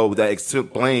video that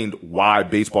explained why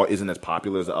baseball isn't as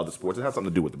popular as the other sports. It has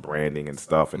something to do with the branding and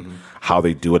stuff and how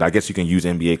they do it. I guess you can use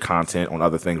NBA content on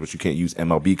other things, but you can't use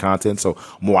MLB content. So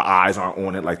more eyes aren't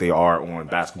on it like they are on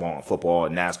basketball and football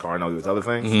and NASCAR and all these other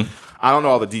things. I don't know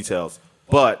all the details,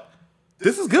 but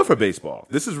this is good for baseball.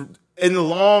 This is in the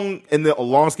long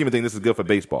scheme of things, this is good for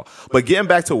baseball. But getting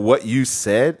back to what you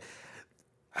said,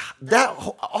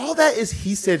 all that is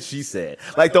he said, she said.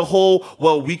 Like the whole,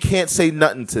 well, we can't say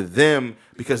nothing to them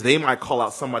because they might call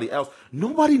out somebody else.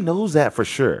 Nobody knows that for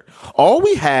sure. All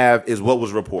we have is what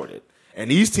was reported. And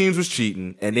these teams was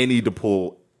cheating and they need to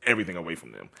pull everything away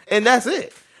from them. And that's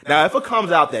it. Now, if it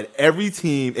comes out that every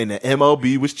team in the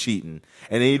MLB was cheating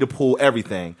and they need to pull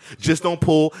everything, just don't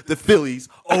pull the Phillies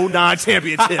 09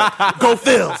 championship. Go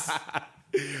Phils.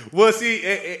 Well,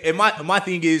 see, and my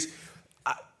thing is,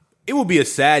 it would be a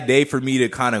sad day for me to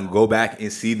kind of go back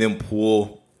and see them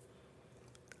pull.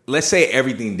 Let's say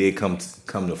everything did come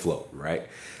to float, right?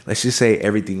 Let's just say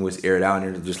everything was aired out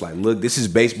and they're just like, look, this is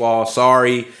baseball.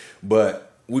 Sorry,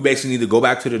 but we basically need to go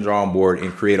back to the drawing board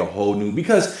and create a whole new.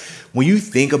 Because when you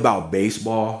think about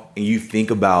baseball and you think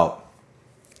about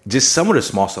just some of the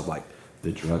small stuff like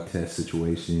the drug test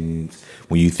situations,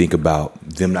 when you think about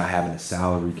them not having a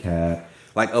salary cap,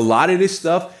 like a lot of this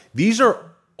stuff, these are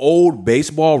old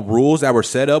baseball rules that were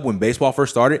set up when baseball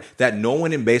first started that no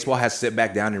one in baseball has sit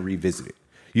back down and revisited.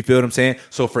 You feel what I'm saying?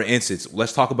 So, for instance,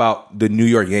 let's talk about the New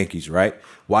York Yankees, right?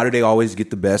 Why do they always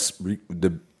get the best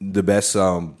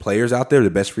players out there, the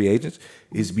best free agents?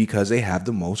 Is because they have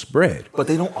the most bread. But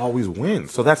they don't always win,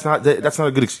 so that's not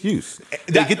a good excuse.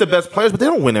 They get the best players, but they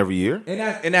don't win every year.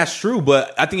 And that's true,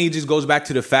 but I think it just goes back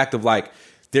to the fact of like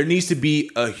there needs to be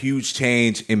a huge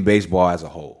change in baseball as a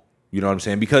whole. You know what I'm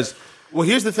saying? Because well,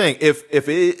 here's the thing: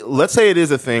 let's say it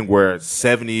is a thing where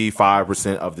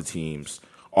 75% of the teams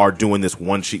are doing this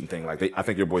one cheating thing, like I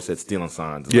think your boy said stealing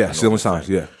signs. Yeah, stealing signs.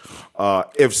 Yeah.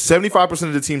 If 75%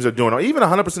 of the teams are doing it, or even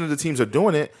 100% of the teams are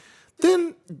doing it,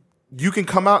 then you can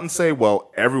come out and say,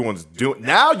 well, everyone's doing.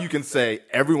 Now you can say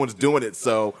everyone's doing it,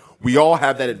 so we all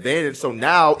have that advantage. So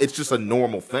now it's just a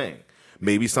normal thing.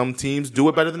 Maybe some teams do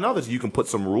it better than others. You can put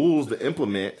some rules to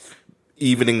implement,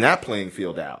 evening that playing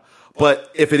field out.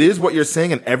 But if it is what you're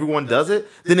saying and everyone does it,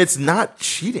 then it's not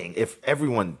cheating if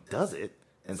everyone does it.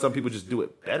 And some people just do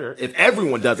it better if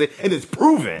everyone does it and it's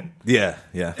proven. Yeah.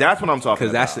 That's what I'm talking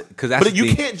about. But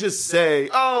you can't just say,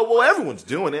 oh, well, everyone's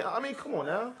doing it. I mean, come on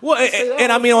now. Well, and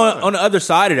I mean, on the other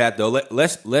side of that, though,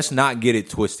 let's not get it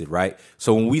twisted, right?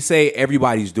 So when we say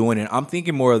everybody's doing it, I'm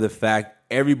thinking more of the fact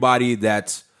everybody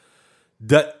that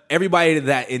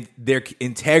their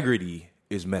integrity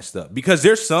is messed up. Because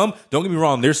there's some, don't get me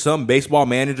wrong, there's some baseball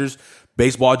managers,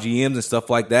 baseball GMs and stuff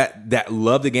like that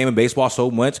love the game of baseball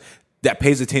so much that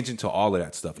pays attention to all of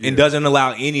that stuff and doesn't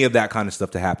allow any of that kind of stuff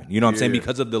to happen. You know what I'm saying?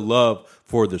 Because of the love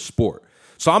for the sport.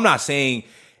 So I'm not saying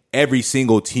every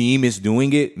single team is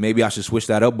doing it. Maybe I should switch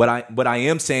that up. But I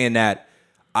am saying that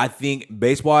I think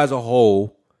baseball as a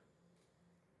whole,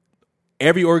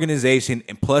 every organization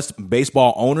and plus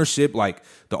baseball ownership, like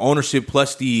the ownership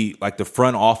plus the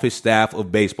front office staff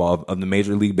of baseball, of the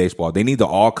Major League Baseball, they need to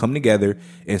all come together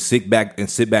and sit back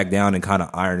down and kind of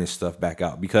iron this stuff back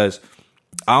out, because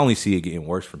I only see it getting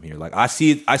worse from here. Like I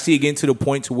see it getting to the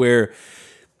point to where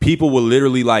people will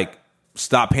literally like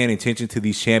stop paying attention to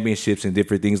these championships and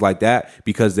different things like that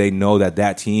because they know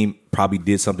that team probably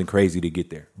did something crazy to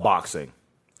get there. Boxing.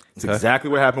 It's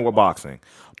exactly what happened with boxing.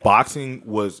 Boxing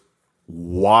was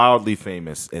wildly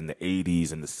famous in the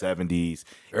 80s and the 70s,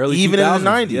 Early even 2000s. in the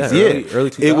 90s. Yeah, Yeah, early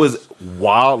 2000s. It was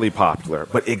wildly popular,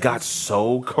 but it got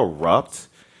so corrupt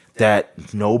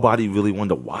that nobody really wanted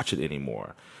to watch it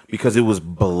anymore because it was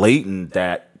blatant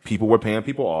that people were paying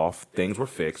people off, things were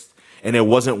fixed, and there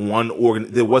wasn't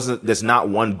there's not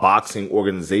one boxing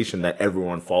organization that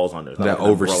everyone falls under that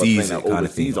oversees all of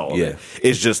of thing. it.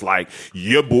 It's just like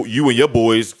you and your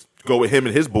boys go with him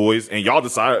and his boys, and y'all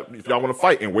decide if y'all want to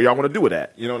fight and where y'all want to do it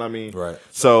at. You know what I mean? Right.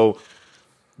 So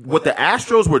what the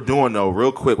Astros were doing, though,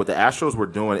 real quick, what the Astros were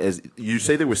doing is you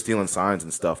say they were stealing signs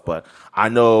and stuff, but I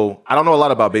don't know a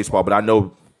lot about baseball, but I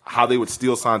know how they would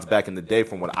steal signs back in the day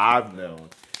from what I've known.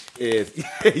 Is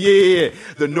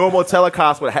the normal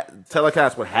telecast would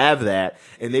have that,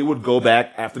 and they would go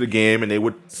back after the game and they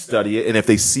would study it, and if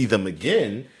they see them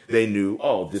again, they knew,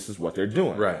 oh, this is what they're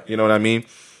doing. Right. You know what I mean?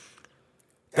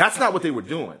 That's not what they were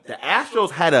doing. The Astros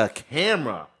had a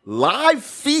camera, live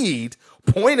feed,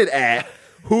 pointed at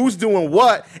who's doing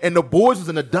what, and the boys was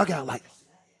in the dugout like,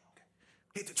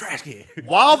 hit the trash can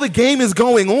while the game is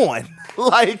going on.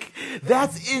 Like,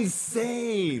 that's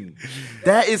insane.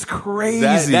 That is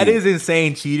crazy. That is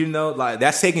insane cheating, though. Like,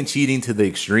 that's taking cheating to the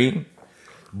extreme.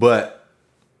 But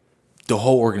the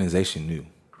whole organization knew.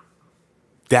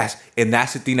 That's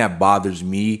the thing that bothers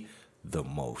me the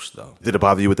most, though. Did it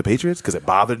bother you with the Patriots? Because it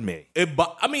bothered me.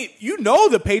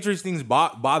 The Patriots things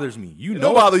bothers me. It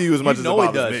don't bother you as much as it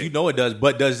bothers me. You know it does.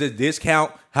 But does it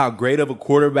discount how great of a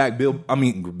quarterback Bill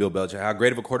Belichick, how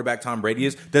great of a quarterback Tom Brady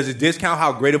is? Does it discount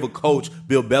how great of a coach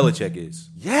Bill Belichick is?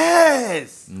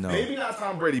 Yes. No. Maybe not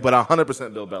Tom Brady, but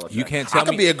 100% Bill Belichick. You can't tell me. I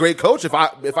can be a great coach if I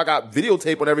got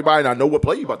videotape on everybody and I know what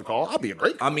play you about to call. I'll be a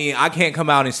great coach. I can't come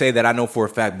out and say that I know for a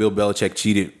fact Bill Belichick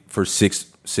cheated for six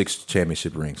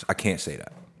championship rings. I can't say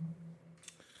that.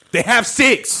 They have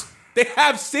 6. They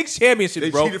have 6 championships,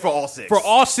 bro. They cheated for all 6. For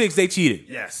all 6, they cheated.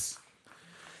 Yes.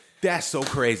 That's so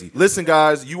crazy. Listen,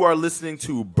 guys, you are listening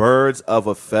to Birds of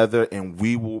a Feather, and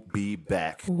we will be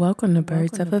back. Welcome to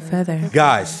Birds of a Feather.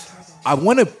 Guys, I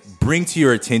want to bring to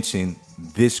your attention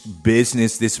this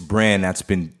business, this brand that's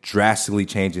been drastically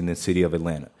changing the city of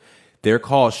Atlanta. They're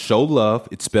called Show Love.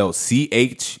 It's spelled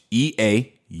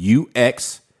CHEAUXLOVE.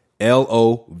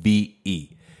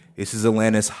 This is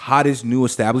Atlanta's hottest new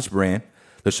established brand.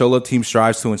 The Show Love team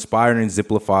strives to inspire and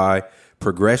exemplify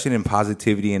progression and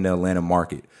positivity in the Atlanta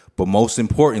market. But most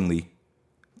importantly,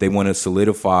 they want to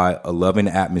solidify a loving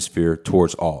atmosphere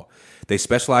towards all. They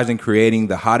specialize in creating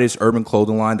the hottest urban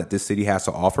clothing line that this city has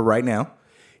to offer right now.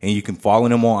 And you can follow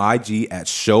them on IG at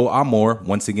Show Amor.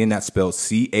 Once again, that's spelled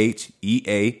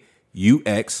CHEAUXAMOR.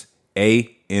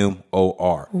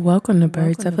 Welcome to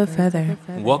Birds of a Feather.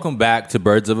 Welcome back to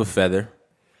Birds of a Feather.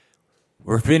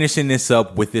 We're finishing this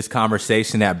up with this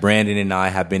conversation that Brandon and I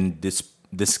have been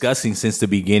discussing since the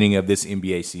beginning of this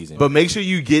NBA season. But make sure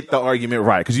you get the argument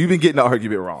right, because you've been getting the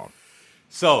argument wrong.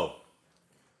 So,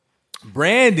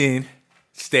 Brandon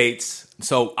states,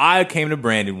 so I came to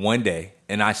Brandon one day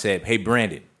and I said, hey,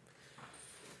 Brandon,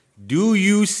 do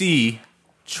you see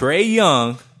Trae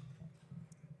Young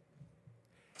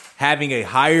having a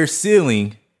higher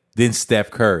ceiling than Steph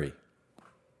Curry?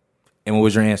 And what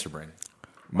was your answer, Brandon?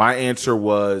 My answer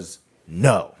was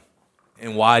no.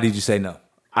 And why did you say no?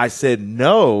 I said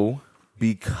no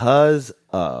because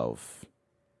of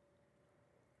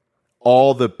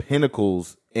all the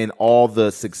pinnacles and all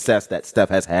the success that Steph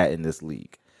has had in this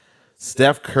league.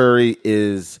 Steph Curry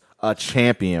is a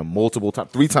champion, multiple time,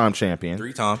 3-time champion.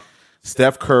 3-time.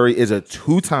 Steph Curry is a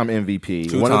 2-time MVP.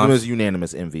 2 One of them times. is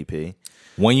unanimous MVP.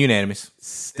 1 unanimous.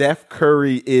 Steph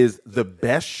Curry is the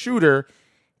best shooter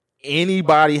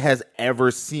anybody has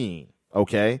ever seen,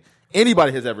 okay?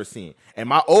 Anybody has ever seen. And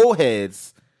my old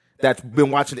heads that's been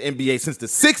watching the NBA since the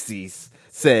 60s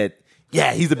said,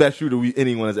 yeah, he's the best shooter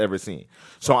anyone has ever seen.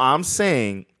 So I'm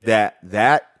saying that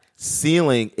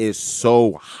ceiling is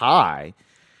so high.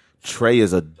 Trae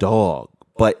is a dog,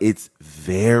 but it's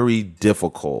very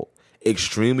difficult,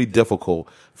 extremely difficult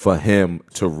for him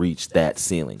to reach that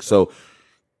ceiling. So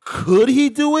could he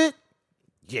do it?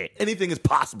 Yeah, anything is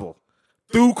possible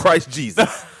through Christ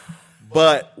Jesus.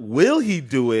 But will he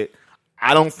do it?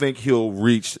 I don't think he'll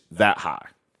reach that high.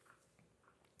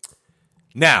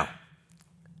 Now,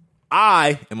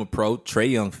 I am a pro Trae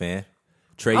Young fan.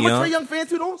 I'm a Trae Young fan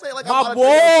too. Don't say it like My I'm not a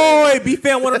Trae Young boy,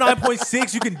 B-Fan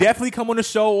 109.6. You can definitely come on the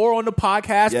show or on the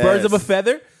podcast, Yes. Birds of a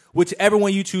Feather, whichever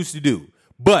one you choose to do.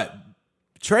 But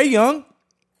Trae Young,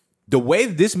 the way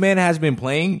that this man has been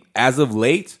playing as of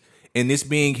late, and this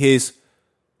being his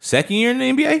second year in the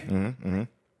NBA,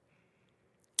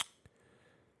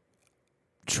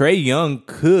 Trae Young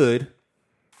could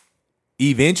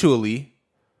eventually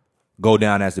go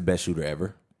down as the best shooter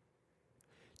ever.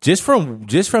 Just from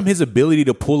his ability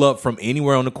to pull up from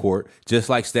anywhere on the court, just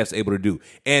like Steph's able to do.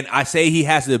 And I say he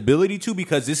has the ability to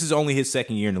because this is only his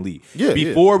second year in the league. Yeah,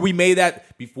 before we made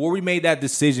that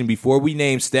decision, before we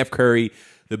named Steph Curry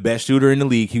the best shooter in the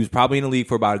league, he was probably in the league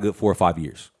for about a good 4 or 5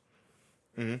 years.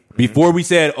 Mm-hmm. Before we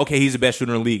said, okay, he's the best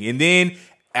shooter in the league. And then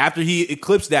after he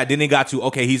eclipsed that, then it got to,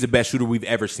 okay, he's the best shooter we've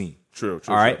ever seen. True.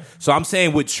 All right. So I'm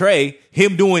saying with Trey,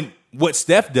 him doing what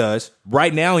Steph does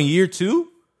right now in year 2,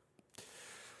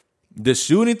 the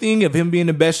shooting thing of him being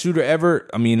the best shooter ever,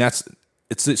 I mean,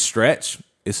 it's a stretch.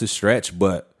 It's a stretch,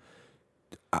 but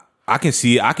I can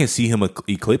see him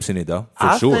eclipsing it though,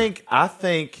 for sure. I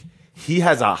think he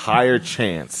has a higher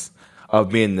chance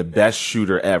of being the best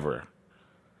shooter ever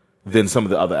than some of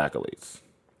the other accolades.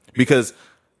 Because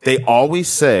they always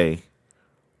say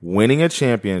winning a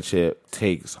championship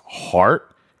takes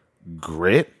heart,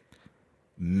 grit,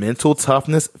 mental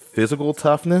toughness, physical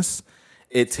toughness.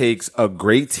 It takes a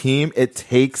great team.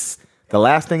 The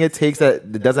last thing it takes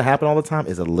that doesn't happen all the time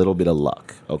is a little bit of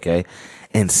luck, okay?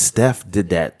 And Steph did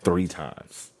that 3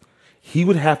 times. He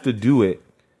would have to do it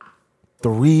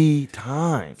 3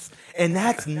 times. And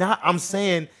that's not, I'm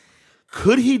saying,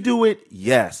 could he do it?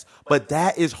 Yes. But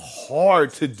that is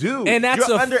hard to do. And that's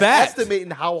You're a fact.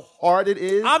 underestimating how hard it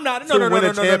is. I'm not. to win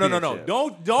a No. championship.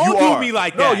 Don't You do are. me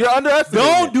like No, that. you're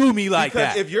underestimating. Don't do me like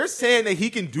because that. if you're saying that he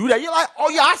can do that, you're like, oh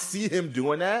yeah, I see him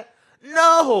doing that.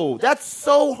 No, that's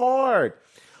so hard.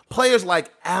 Players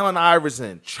like Allen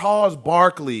Iverson, Charles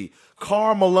Barkley,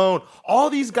 Karl Malone, all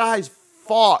these guys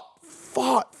fought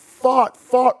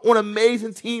on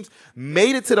amazing teams,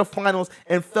 made it to the finals,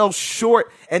 and fell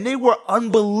short. And they were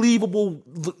unbelievable,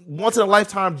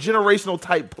 once-in-a-lifetime, generational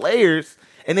type players,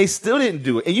 and they still didn't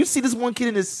do it. And you see this one kid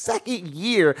in his second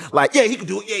year, like, yeah, he can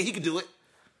do it. Yeah, he can do it.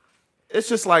 It's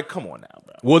just like, come on now,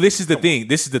 bro. Well, this is the thing.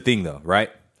 This is the thing, though, right?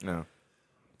 No.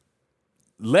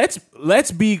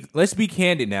 Let's be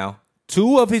candid now.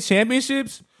 2 of his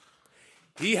championships,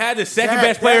 he had the second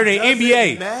best player in the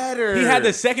NBA. Matter. He had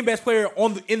the second best player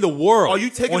in the world. Are you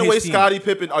taking on away his team. Scottie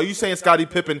Pippen? Are you saying Scottie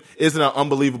Pippen isn't an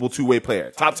unbelievable two-way player?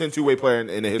 Top 10 two-way player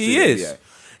in the history He of the is. NBA.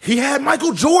 He had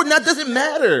Michael Jordan. That doesn't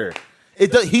matter.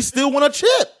 He still won a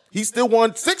chip. He still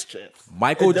won 6 chips.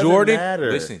 Michael It doesn't Jordan,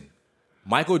 matter. listen,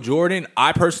 Michael Jordan,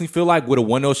 I personally feel like would have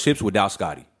won those chips without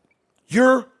Scottie.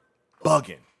 You're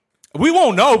bugging. We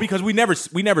won't know because we never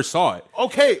saw it.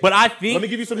 Okay. But I think Let me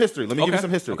give you some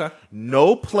history. Okay.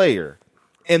 No player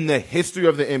in the history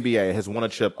of the NBA has won a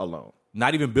chip alone.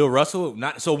 not even Bill Russell.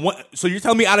 So you're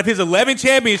telling me out of his 11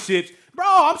 championships, bro?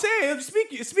 I'm saying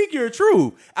speak your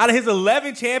truth. Out of his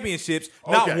 11 championships,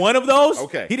 not one of those.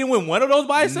 Okay. He didn't win one of those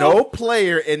by himself. No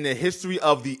player in the history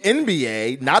of the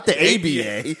NBA, not the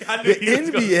ABA, I knew the he was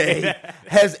gonna say NBA that.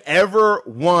 has ever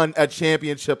won a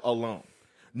championship alone.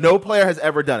 No player has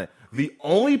ever done it. The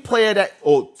only player that,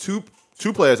 two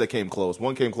players that came close.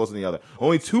 One came closer than the other.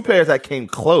 Only 2 players that came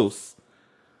close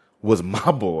was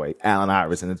my boy, Allen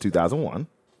Iverson, in 2001.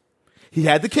 He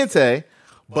had the Kente,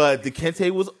 but the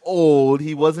Kente was old.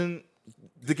 He wasn't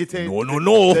the Kente.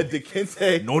 No. The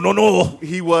Kente. No.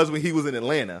 He was when he was in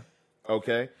Atlanta.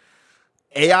 Okay.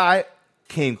 AI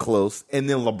came close, and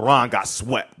then LeBron got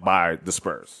swept by the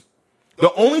Spurs.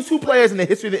 The only 2 players in the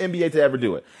history of the NBA to ever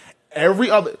do it.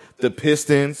 Every other, the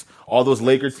Pistons, all those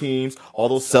Lakers teams, all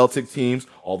those Celtic teams,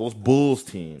 all those Bulls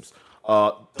teams,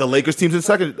 the Lakers teams in the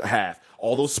second half,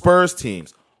 all those Spurs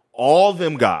teams, all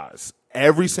them guys,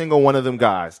 every single one of them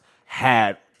guys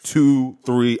had 2,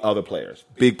 3 other players,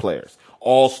 big players,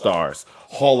 all-stars,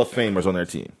 Hall of Famers on their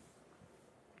team.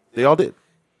 They all did.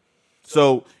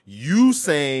 So you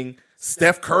saying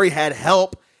Steph Curry had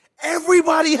help,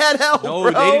 everybody had help, No,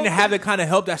 bro. they didn't have the kind of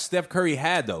help that Steph Curry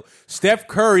had, though. Steph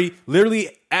Curry,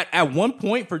 literally, at one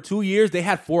point for 2 years, they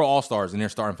had 4 All-Stars in their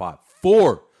starting 5.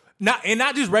 4. Not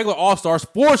just regular All-Stars,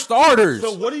 4 starters.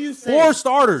 So what are you saying? 4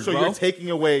 starters, So bro. you're taking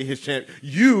away his champ.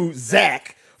 You,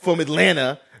 Zach, from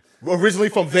Atlanta, originally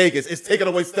from Vegas, is taking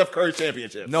away Steph Curry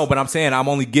championship. No, but I'm saying I'm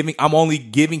only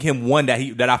giving him one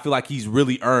that I feel like he's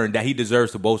really earned, that he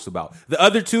deserves to boast about. The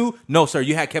other 2, no, sir.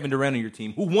 You had Kevin Durant on your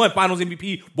team, who won Finals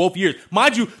MVP both years.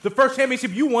 Mind you, the first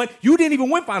championship you won, you didn't even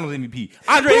win Finals MVP.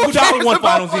 Andre Iguodala won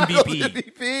Finals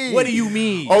MVP. What do you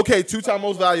mean? Okay, 2-time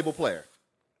most valuable player.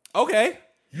 Okay,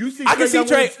 You see, I can see Young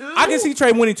Trey. winning too? I can see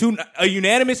Trey winning 2. A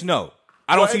unionymous? No,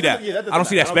 I don't Well, see that. yeah, that doesn't I don't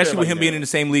see that, matter. I don't care especially with about him being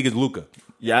unanimous. in the same league as Luka.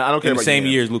 Yeah, I don't care In the about same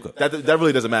you. year as Luka. That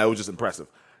really doesn't matter. It was just impressive.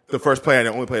 The first player and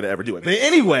the only player to ever do it. But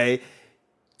anyway,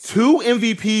 2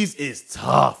 MVPs is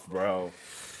tough, bro.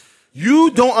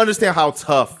 You don't understand how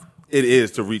tough it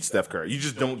is to reach Steph Curry. You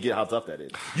just don't get how tough that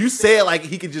is. You say it like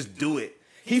he can just do it.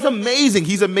 He's amazing.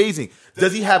 He's amazing.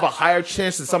 Does he have a higher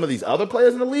chance than some of these other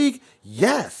players in the league?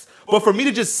 Yes. But for me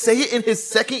to just say it in his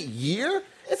second year,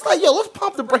 it's like, yo, let's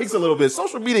pump the brakes a little bit.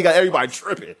 Social media got everybody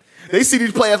tripping. They see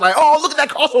these players like, oh, look at that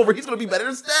crossover. He's going to be better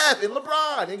than Steph and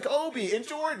LeBron and Kobe and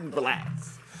Jordan.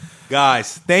 Relax.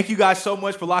 Guys, thank you guys so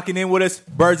much for locking in with us.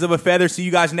 Birds of a Feather. See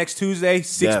you guys next Tuesday,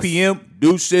 6 p.m.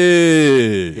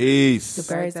 Deuces. Peace.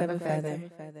 The birds of a feather.